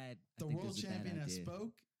was us. a bad. The I think world this was a bad champion has idea.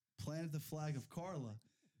 spoke, planted the flag of Carla,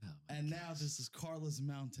 Oh my and now this is Carla's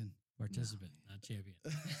mountain. Participant, not champion.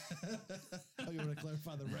 Oh, you want to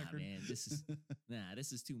clarify the Nah, record? man,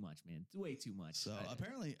 this is too much, man. Way too much. So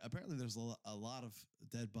apparently, there's a lot of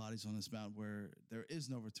dead bodies on this mountain where there is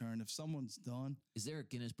no return. If someone's done, Is there a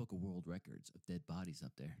Guinness Book of World Records of dead bodies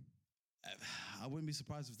up there? I wouldn't be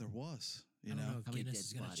surprised if there was. You I don't know if How many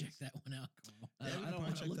Guinness dead is going to check bodies? that one out. Carl. Yeah, we I can don't probably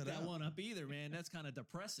want to check look that that out. one up either, man. That's kind of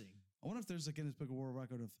depressing. I wonder if there's a Guinness Book of World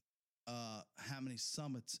Record of how many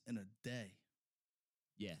summits in a day.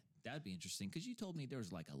 Yeah, that'd be interesting because you told me there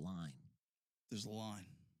was like a line. There's a line.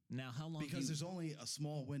 Now, how long? Because there's only a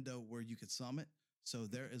small window where you could summit. So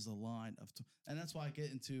there is a line of, and that's why I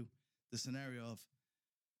get into the scenario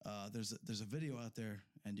of there's a video out there,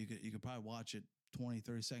 and you could probably watch it,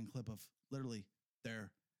 20-30 second clip of literally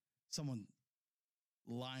someone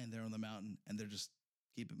lying there on the mountain, and they're just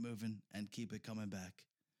keep it moving and keep it coming back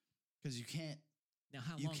because you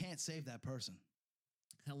can't save that person.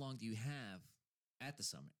 How long do you have at the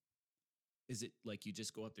summit? Is it like you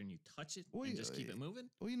just go up there and you touch it and just keep it moving?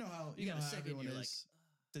 Well, you know how You got know a how second, everyone you're is.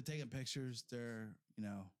 They're taking pictures. They're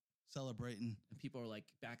celebrating. And people are like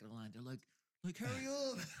back of the line. They're like hurry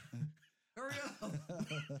up, hurry up.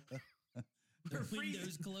 The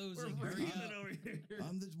window's closing. Hurry up. over here.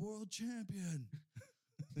 I'm the world champion.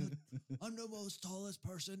 I'm the most tallest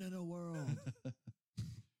person in the world.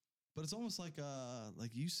 But it's almost like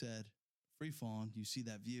you said, free falling. You see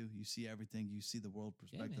that view. You see everything. You see the world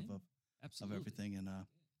perspective man. of Absolutely. everything. And I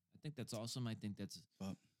think that's awesome. I think that's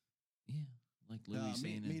but like Louie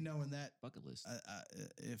saying me knowing that bucket list.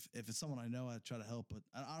 if it's someone I know, I try to help. But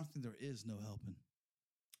I don't think there is no helping.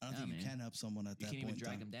 I don't think you can help someone at You that can't point. even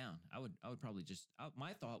drag in him time. down. I would probably just.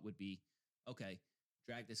 My thought would be, okay,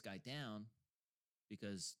 drag this guy down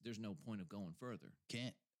because there's no point of going further.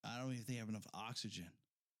 Can't. I don't even think I have enough oxygen.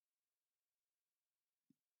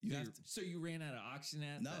 So you ran out of oxygen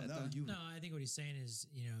at No, you. No, I think what he's saying is,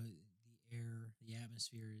 the air, the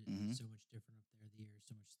atmosphere is Mhm. so much different up there. The air is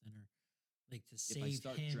so much thinner. Like to I save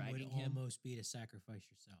start him would dragging him- almost be to sacrifice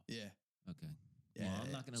yourself. Yeah. Okay. Yeah. Well,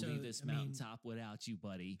 I'm not going to So, leave this I mean- mountaintop without you,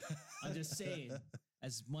 buddy. I'm just saying,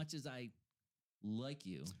 as much as I like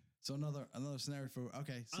you, So another scenario for I'm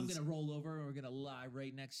since going to roll over and we're going to lie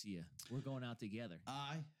right next to you. We're going out together.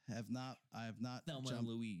 I have not Thelma and jumped.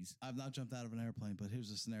 Louise. I've not jumped out of an airplane, but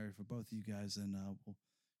here's a scenario for both of you guys, and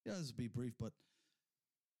this will be brief, but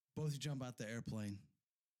both you jump out the airplane.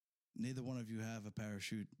 Neither one of you have a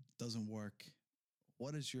parachute. Doesn't work.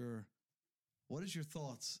 What is your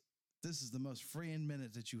thoughts? This is the most freeing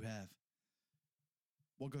minute that you have.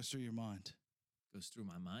 What goes through your mind? Goes through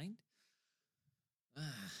my mind.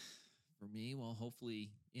 For me, well,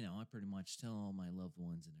 hopefully, I pretty much tell all my loved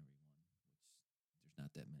ones and everyone, which there's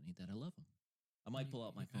not that many, that I love them. I might pull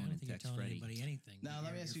out my I phone don't and think you're text telling Freddie. anybody anything. Now,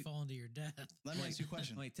 let me ask you- You're falling to your death. Let me ask you a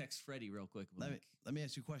question. I might text Freddie real quick. Let me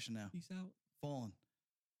ask you a question now. Peace out. Fallen.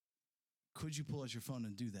 Could you pull out your phone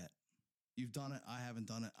and do that? You've done it. I haven't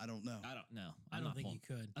done it. I don't know. I don't know. I don't think you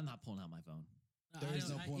could. I'm not pulling out my phone. There is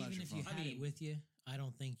no pulling out even your if you phone. had I it mean, with you, I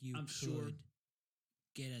don't think you I'm could sure-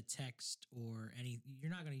 get a text or any.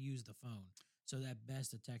 You're not going to use the phone, so that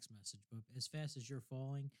best a text message. But as fast as you're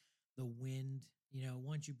falling, the wind.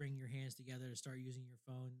 Once you bring your hands together to start using your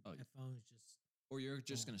phone, Oh, that phone's just. Or you're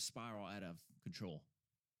just Oh. going to spiral out of control.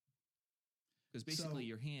 Because basically So-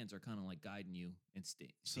 your hands are kind of like guiding you and So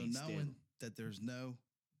staying knowing still. that there's no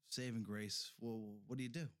saving grace, well, what do you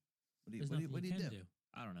do? What do There's you nothing you can do.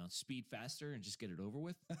 I don't know. Speed faster and just get it over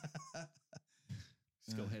with.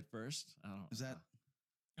 Just go head first. I don't. Is that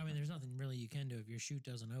I mean, there's nothing really you can do if your chute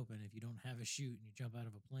doesn't open. If you don't have a chute and you jump out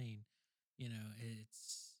of a plane,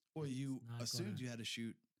 it's. well? You It's not assumed gonna- you had to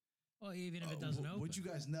shoot. Well, even if it doesn't open, Would you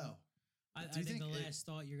guys know? I do you think the think it- last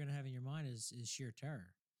thought you're going to have in your mind is sheer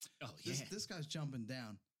terror. Oh yeah. This guy's jumping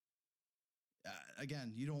down.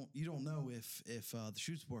 Again, you don't know if the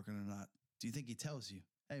chute's working or not. Do you think he tells you,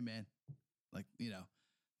 "Hey man," like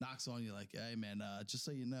knocks on you like, "Hey man, just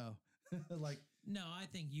so you know," like No, I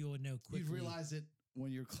think you would know quickly. you'd realize it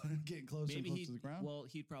when you're getting closer and Maybe closer to the ground. Well,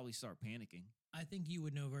 he'd probably start panicking. I think you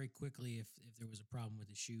would know very quickly if there was a problem with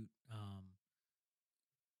the chute.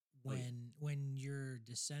 When you're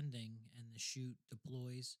descending and the chute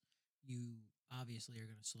deploys, you obviously are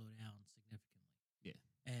going to slow down significantly. Yeah.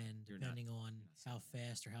 And You're not- depending on how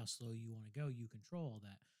fast or how slow you want to go, you control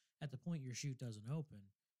that. At the point your chute doesn't open,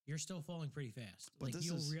 you're still falling pretty fast. But Like this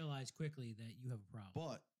you'll is- realize quickly that you have a problem.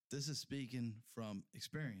 But this is speaking from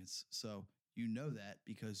experience, so you know that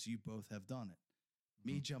because you both have done it.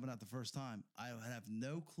 Me jumping out the first time, I have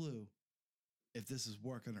no clue if this is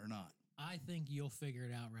working or not. I think you'll figure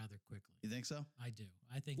it out rather quickly. You think so? I do.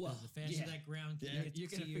 I think Well, the faster yeah. that ground can Yeah, get You're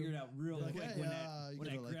to gonna you, figure it out real Like, quick hey, when you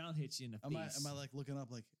that know, like- ground hits you in the Am face. I like looking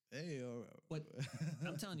up like, hey? But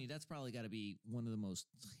I'm telling you, that's probably got to be one of the most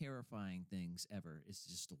terrifying things ever. Is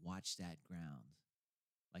just to watch that ground.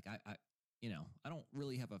 Like I don't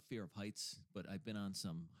really have a fear of heights, but I've been on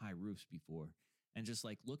some high roofs before, and just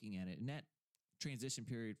like looking at it, and that transition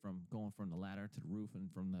period from going from the ladder to the roof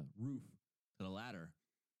and from the roof to the ladder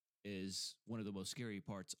is one of the most scary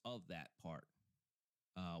parts of that part.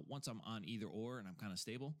 Once I'm on either or and I'm kind of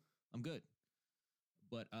stable, I'm good.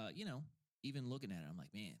 But even looking at it, I'm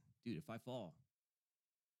like, man, dude, if I fall,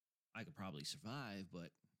 I could probably survive. But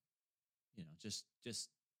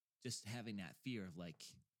just having that fear of like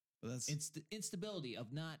But that's instability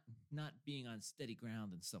of not being on steady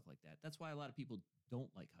ground and stuff like that. That's why a lot of people don't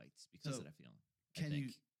like heights because of that feeling.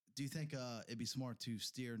 Do you think it'd be smart to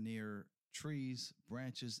steer near trees,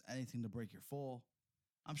 branches, anything to break your fall?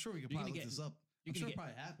 I'm sure we could probably look this up. I'm sure it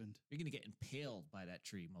probably happened. You're going to get impaled by that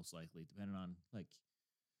tree, most likely, depending on like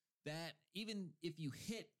that. Even if you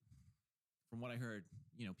hit, from what I heard,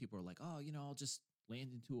 people are like, oh, I'll just land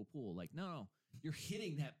into a pool. Like, no, you're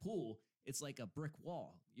hitting that pool. It's like a brick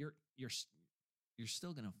wall. You're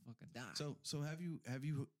still going to fucking die. So have you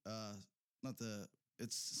not the,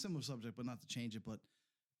 it's a similar subject, but not to change it, but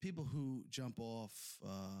people who jump off,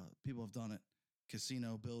 people have done it,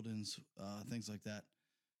 casino buildings, things like that,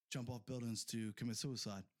 jump off buildings to commit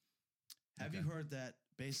suicide. Have you heard that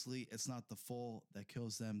basically it's not the fall that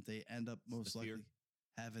kills them? They end up most likely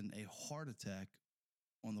having a heart attack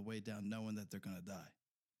on the way down, knowing that they're going to die.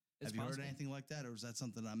 Have you heard anything like that, or is that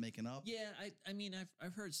something I'm making up? Yeah, I mean,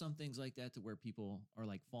 I've heard some things like that to where people are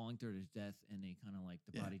like falling to their death and they kind of like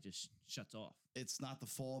the body just shuts off. It's not the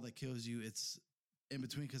fall that kills you. It's in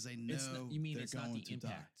between because they know it's they're not going the to impact.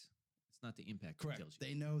 die. It's not the impact Correct. that kills you.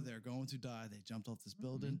 They know they're going to die. They jumped off this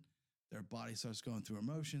building. Their body starts going through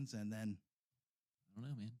emotions, and then I don't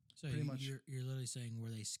know, man. So pretty much you're literally saying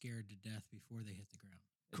were they scared to death before they hit the ground?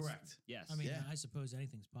 correct. Yes. I mean, I suppose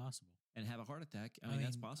anything's possible. And have a heart attack. I mean,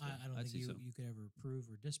 that's possible. I don't think you could ever prove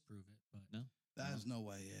or disprove it, but No. There's no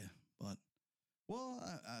way. Yeah, but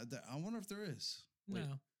I wonder if there is.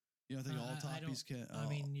 no. You don't think autopsies can? I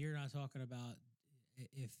mean, you're not talking about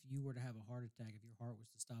if you were to have a heart attack, if your heart was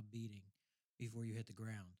to stop beating before you hit the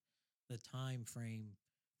ground, the time frame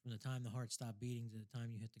from the time the heart stopped beating to the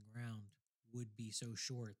time you hit the ground would be so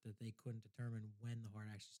short that they couldn't determine when the heart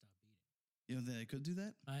actually stopped beating. you don't think they could do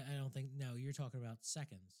that? I don't think. No, you're talking about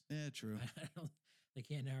seconds. Yeah, true. They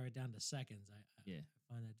can't narrow it down to seconds. I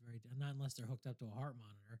find that not unless they're hooked up to a heart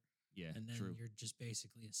monitor. Yeah, and then true. you're just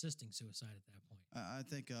basically assisting suicide at that point. I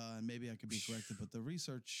think maybe I could be corrected, but the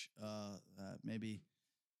research maybe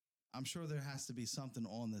I'm sure there has to be something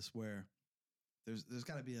on this where there's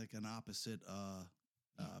got to be like an opposite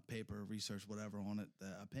paper, research, whatever on it,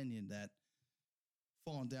 the opinion that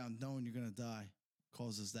falling down knowing you're going to die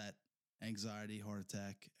causes that anxiety, heart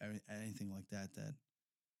attack, anything like that.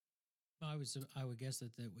 Well, I would guess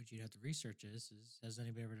that what you'd have to research is has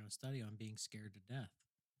anybody ever done a study on being scared to death?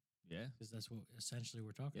 Yeah, because that's what essentially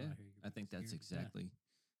we're talking about here. I think that's exactly,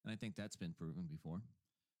 and I think that's been proven before.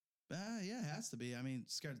 Yeah, it has to be. I mean,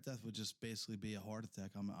 scared to death would just basically be a heart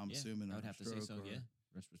attack. I'm assuming. I would have to say so. Yeah,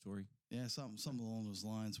 respiratory. Yeah, something along those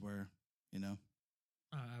lines where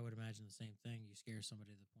I would imagine the same thing. You scare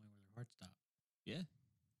somebody to the point where their heart stops. Yeah,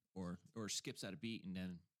 or skips out a beat and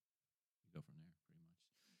then you go from there, pretty much.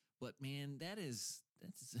 But man, that is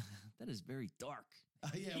very dark.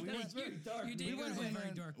 Yeah, we went very dark. You did go to a very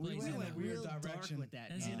dark place. We went in a weird direction with that.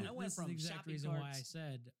 I went from the exact shopping reason carts. why I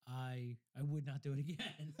said I would not do it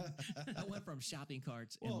again. I went from shopping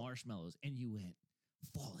carts and marshmallows, and you went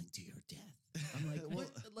falling to your death. I'm like, what?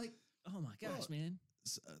 Like, oh my gosh, man!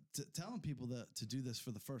 Telling people to do this for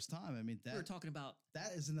the first time. I mean, we were talking about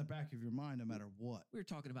that is in the back of your mind, no matter what. We were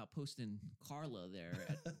talking about posting Carla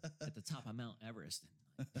there at the top of Mount Everest.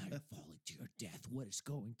 And now you're falling to your death. What is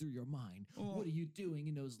going through your mind? What are you doing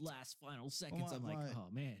in those last final seconds? I'm like, oh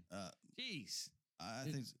man, jeez. I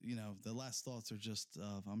think the last thoughts are just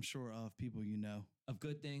I'm sure of people of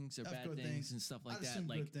good things or bad things and stuff like that.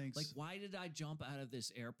 Like why did I jump out of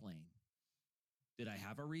this airplane? Did I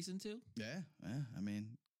have a reason to? Yeah. I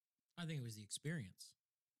mean, I think it was the experience.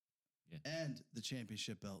 Yeah, and the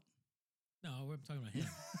championship belt. No, I'm talking about him.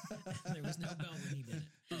 There was no belt when he did it.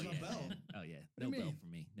 There's no belt. Oh yeah, no belt for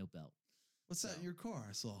me. No belt. What's that in your car?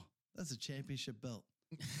 I saw. That's a championship belt.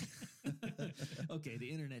 Okay, the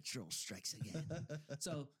internet troll strikes again.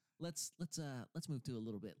 So let's move to a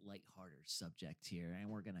little bit lighthearted subject here, and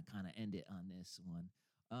we're gonna kind of end it on this one.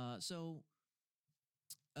 So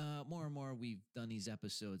more and more we've done these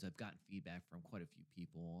episodes. I've gotten feedback from quite a few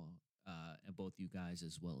people, and both you guys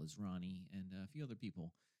as well as Ronnie and a few other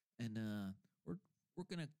people. And we're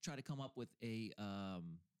gonna try to come up with a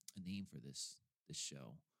name for this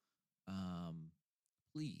show.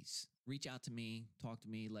 Please reach out to me, talk to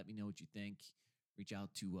me, let me know what you think. reach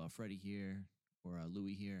out to Freddie here or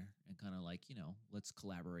Louie here and kind of like, let's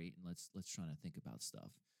collaborate and let's try to think about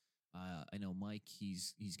stuff. I know Mike,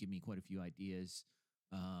 he's given me quite a few ideas.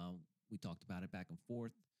 We talked about it back and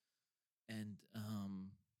forth, and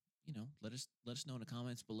let us know in the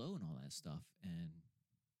comments below and all that stuff. And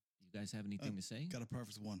you guys have anything to say? Got a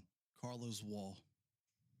perfect one. Carlo's wall.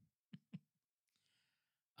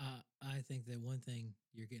 I think that one thing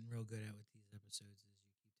you're getting real good at with these episodes is you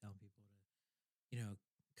keep telling people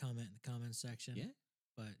to, comment in the comment section. Yeah.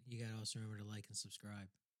 But you got to also remember to like and subscribe.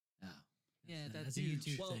 Oh. Yeah, that's a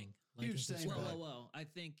YouTube thing. Like huge and thing. subscribe. Well. I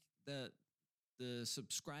think the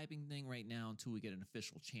subscribing thing right now until we get an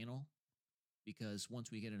official channel, because once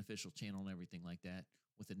we get an official channel and everything like that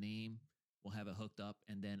with a name, we'll have it hooked up,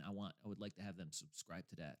 and then I would like to have them subscribe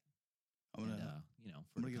to that. I'm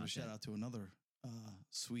gonna give a shout out to another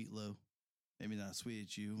sweet Lou. Maybe not as sweet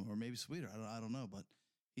as you, or maybe sweeter. I don't know, but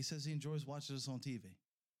he says he enjoys watching us on TV.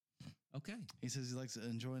 Okay. He says he likes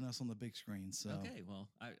enjoying us on the big screen. So okay, well,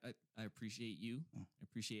 I appreciate you. I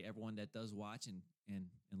appreciate everyone that does watch and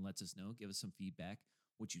lets us know. Give us some feedback.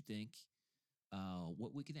 What you think?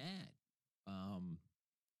 What we can add.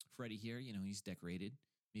 Freddie here, he's decorated.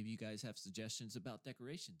 Maybe you guys have suggestions about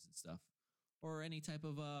decorations and stuff, or any type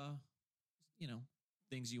of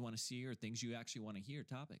things you want to see or things you actually want to hear.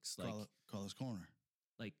 Topics like Carla's Corner.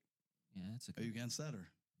 Like, yeah, that's a. Are you against that or?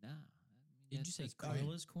 Nah. Did you say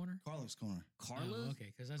Carla's Corner? Carla's Corner. Carla? Oh,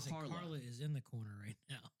 okay, because I said Carla is in the corner right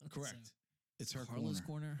now. Correct. So, it's her Carla's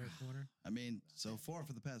corner. her corner. I mean, so far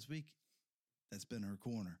for the past week, that's been her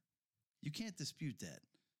corner. You can't dispute that.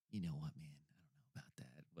 You know what, man? I don't know about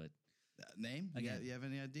that, but name? Again. You have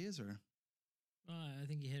any ideas or? I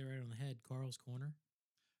think you hit it right on the head. Carl's Corner.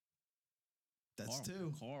 That's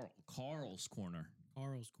two. Carl's corner.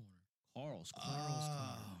 Carl's Corner. Carl's corner. Carl's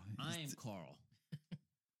Corner. I'm Carl.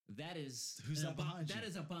 That is Who's that behind you? That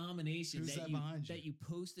is abomination. Who's that behind you? That you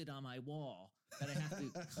posted on my wall that I have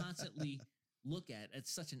to constantly look at.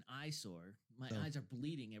 It's such an eyesore. My eyes are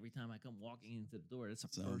bleeding every time I come walking into the door. That's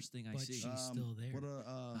the first thing I But see. she's still there.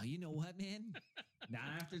 What you know what, man? Not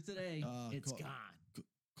after today. It's gone.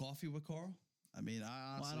 Coffee with Carl? I mean,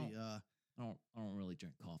 I honestly, I don't really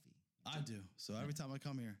drink coffee. I do. So every time I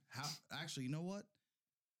come here, actually, you know what?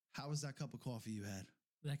 How was that cup of coffee you had?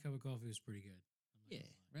 That cup of coffee was pretty good. Yeah,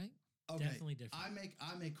 right? Okay. Definitely different.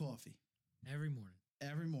 I make coffee Every morning.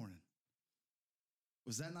 every morning.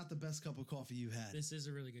 Was that not the best cup of coffee you had? This is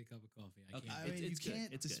a really good cup of coffee. I Okay. can't. I mean, It's you good.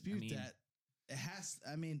 can't It's good. dispute I mean- that. It has.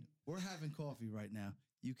 I mean, we're having coffee right now.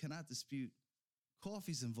 You cannot dispute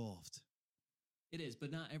coffee's involved. It is,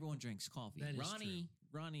 but not everyone drinks coffee. That is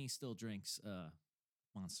Ronnie still drinks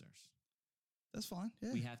Monsters. That's fine.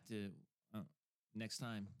 Yeah. We have to next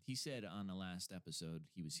time. He said on the last episode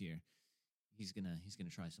he was here, he's gonna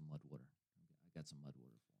try some mud water. I got some mud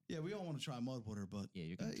water for him. Yeah, we all want to try mud water, but Yeah,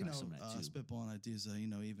 you're gonna try some of that too. spitballing ideas.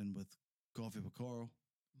 Even with coffee with Carl.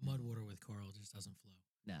 Mud water with Carl just doesn't flow.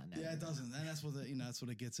 Nah. Yeah, it doesn't, and that's what that's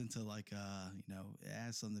what it gets into. Like, it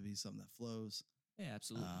has something to be something that flows. Yeah,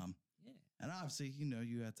 absolutely. Yeah. And obviously,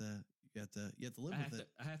 you have to live with it.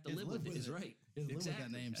 I have to You live with it. Is right. You have to live with that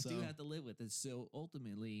Exactly. name. I So do have to live with it. So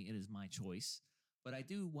ultimately, it is my choice. But I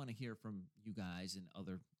do want to hear from you guys and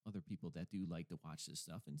other people that do like to watch this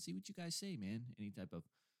stuff and see what you guys say, man. Any type of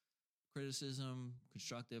criticism,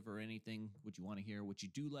 constructive or anything, what you want to hear, what you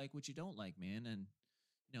do like, what you don't like, man. And,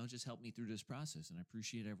 just help me through this process. And I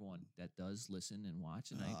appreciate everyone that does listen and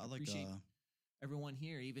watch. And I appreciate everyone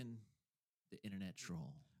here, even the internet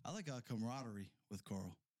troll. I like camaraderie with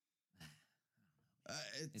Carl.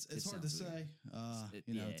 It's It hard to sounds say.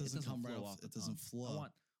 weird. It doesn't come right flow off. the It doesn't tongue. flow. I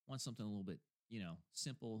want something a little bit,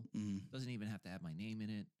 simple. Mm. Doesn't even have to have my name in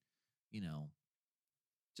it.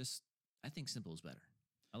 Just I think simple is better.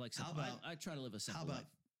 I like simple. How about- I try to live a simple How about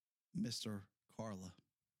life. Mr. Carla?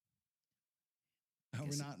 Are we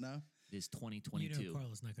Guess not? No. It is 2022.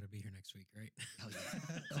 Carla's not going to be here next week, right? Hell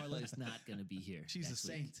yeah. Carla is not going to be here. She's a next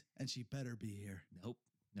week. saint, and she better be here. Nope.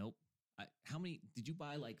 How many did you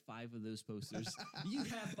buy? Like 5 of those posters? You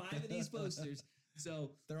have 5 of these posters.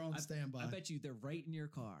 So They're on standby. I bet you they're right in your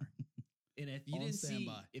car. And if you On didn't see,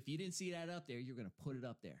 standby. that up there, you're gonna put it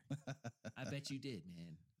up there. I bet you did,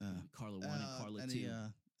 man. Carla 1 and Carla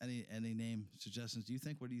 2. Any name suggestions?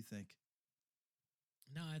 What do you think?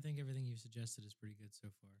 No, I think everything you suggested is pretty good so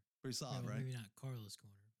far. Pretty solid, well, right? Maybe not Carla's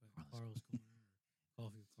Corner, but Carl's Corner or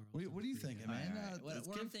Coffee with Carl. What are you thinking, All man? right.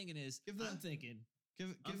 What I'm thinking is, give them- I'm thinking,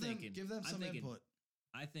 Give them some input.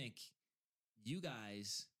 I think you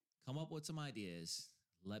guys come up with some ideas.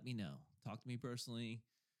 Let me know. Talk to me personally.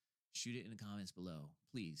 Shoot it in the comments below,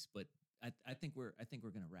 please. But I think we're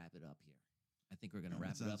gonna wrap it up here. I think we're gonna Yeah,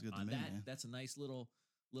 wrap that it sounds up good to on me, that. man. That's a nice little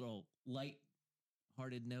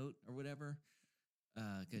light-hearted note or whatever.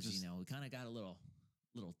 Because Just- we kind of got a little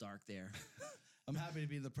dark there. I'm happy to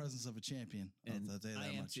be in the presence of a champion. And I'll tell you that I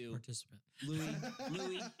am much. too. Participant.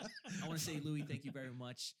 Louie, I want to say, Louie, thank you very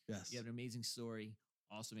much. Yes. You have an amazing story,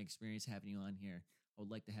 awesome experience having you on here. I would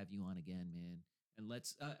like to have you on again, man. And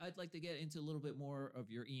I'd like to get into a little bit more of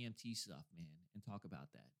your EMT stuff, man, and talk about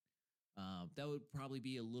that. That would probably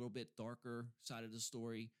be a little bit darker side of the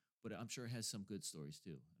story, but I'm sure it has some good stories too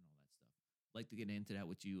and all that stuff. I'd like to get into that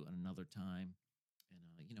with you another time,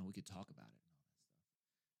 and we could talk about it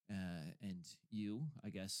and all that stuff. And you, I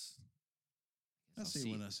guess I'll see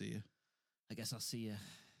you when I see you. I guess I'll see you.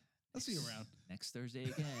 I'll see you around. Next Thursday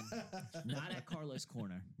again. Not at Carlos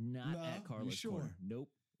Corner. Not No, at you Carlos sure? Corner. Nope.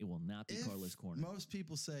 It will not be If Carlos Corner. Most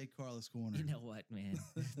people say Carlos Corner. You know what, man?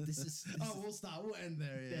 This is. We'll stop. We'll end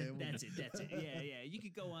there. Yeah, That's it. That's it. Yeah. You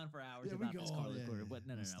could go on for hours Yeah, we about go this on, Carlos yeah, Corner, yeah. but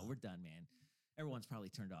no. We'll stop. We're done, man. Everyone's probably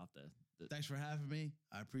turned off the. Thanks for having me.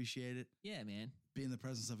 I appreciate it. Yeah, man. Be in the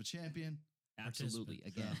presence of a champion. Absolutely.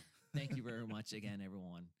 Participant. Again, thank you very much again,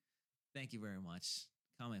 everyone. Thank you very much.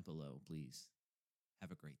 Comment below, please.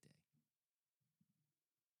 Have a great day.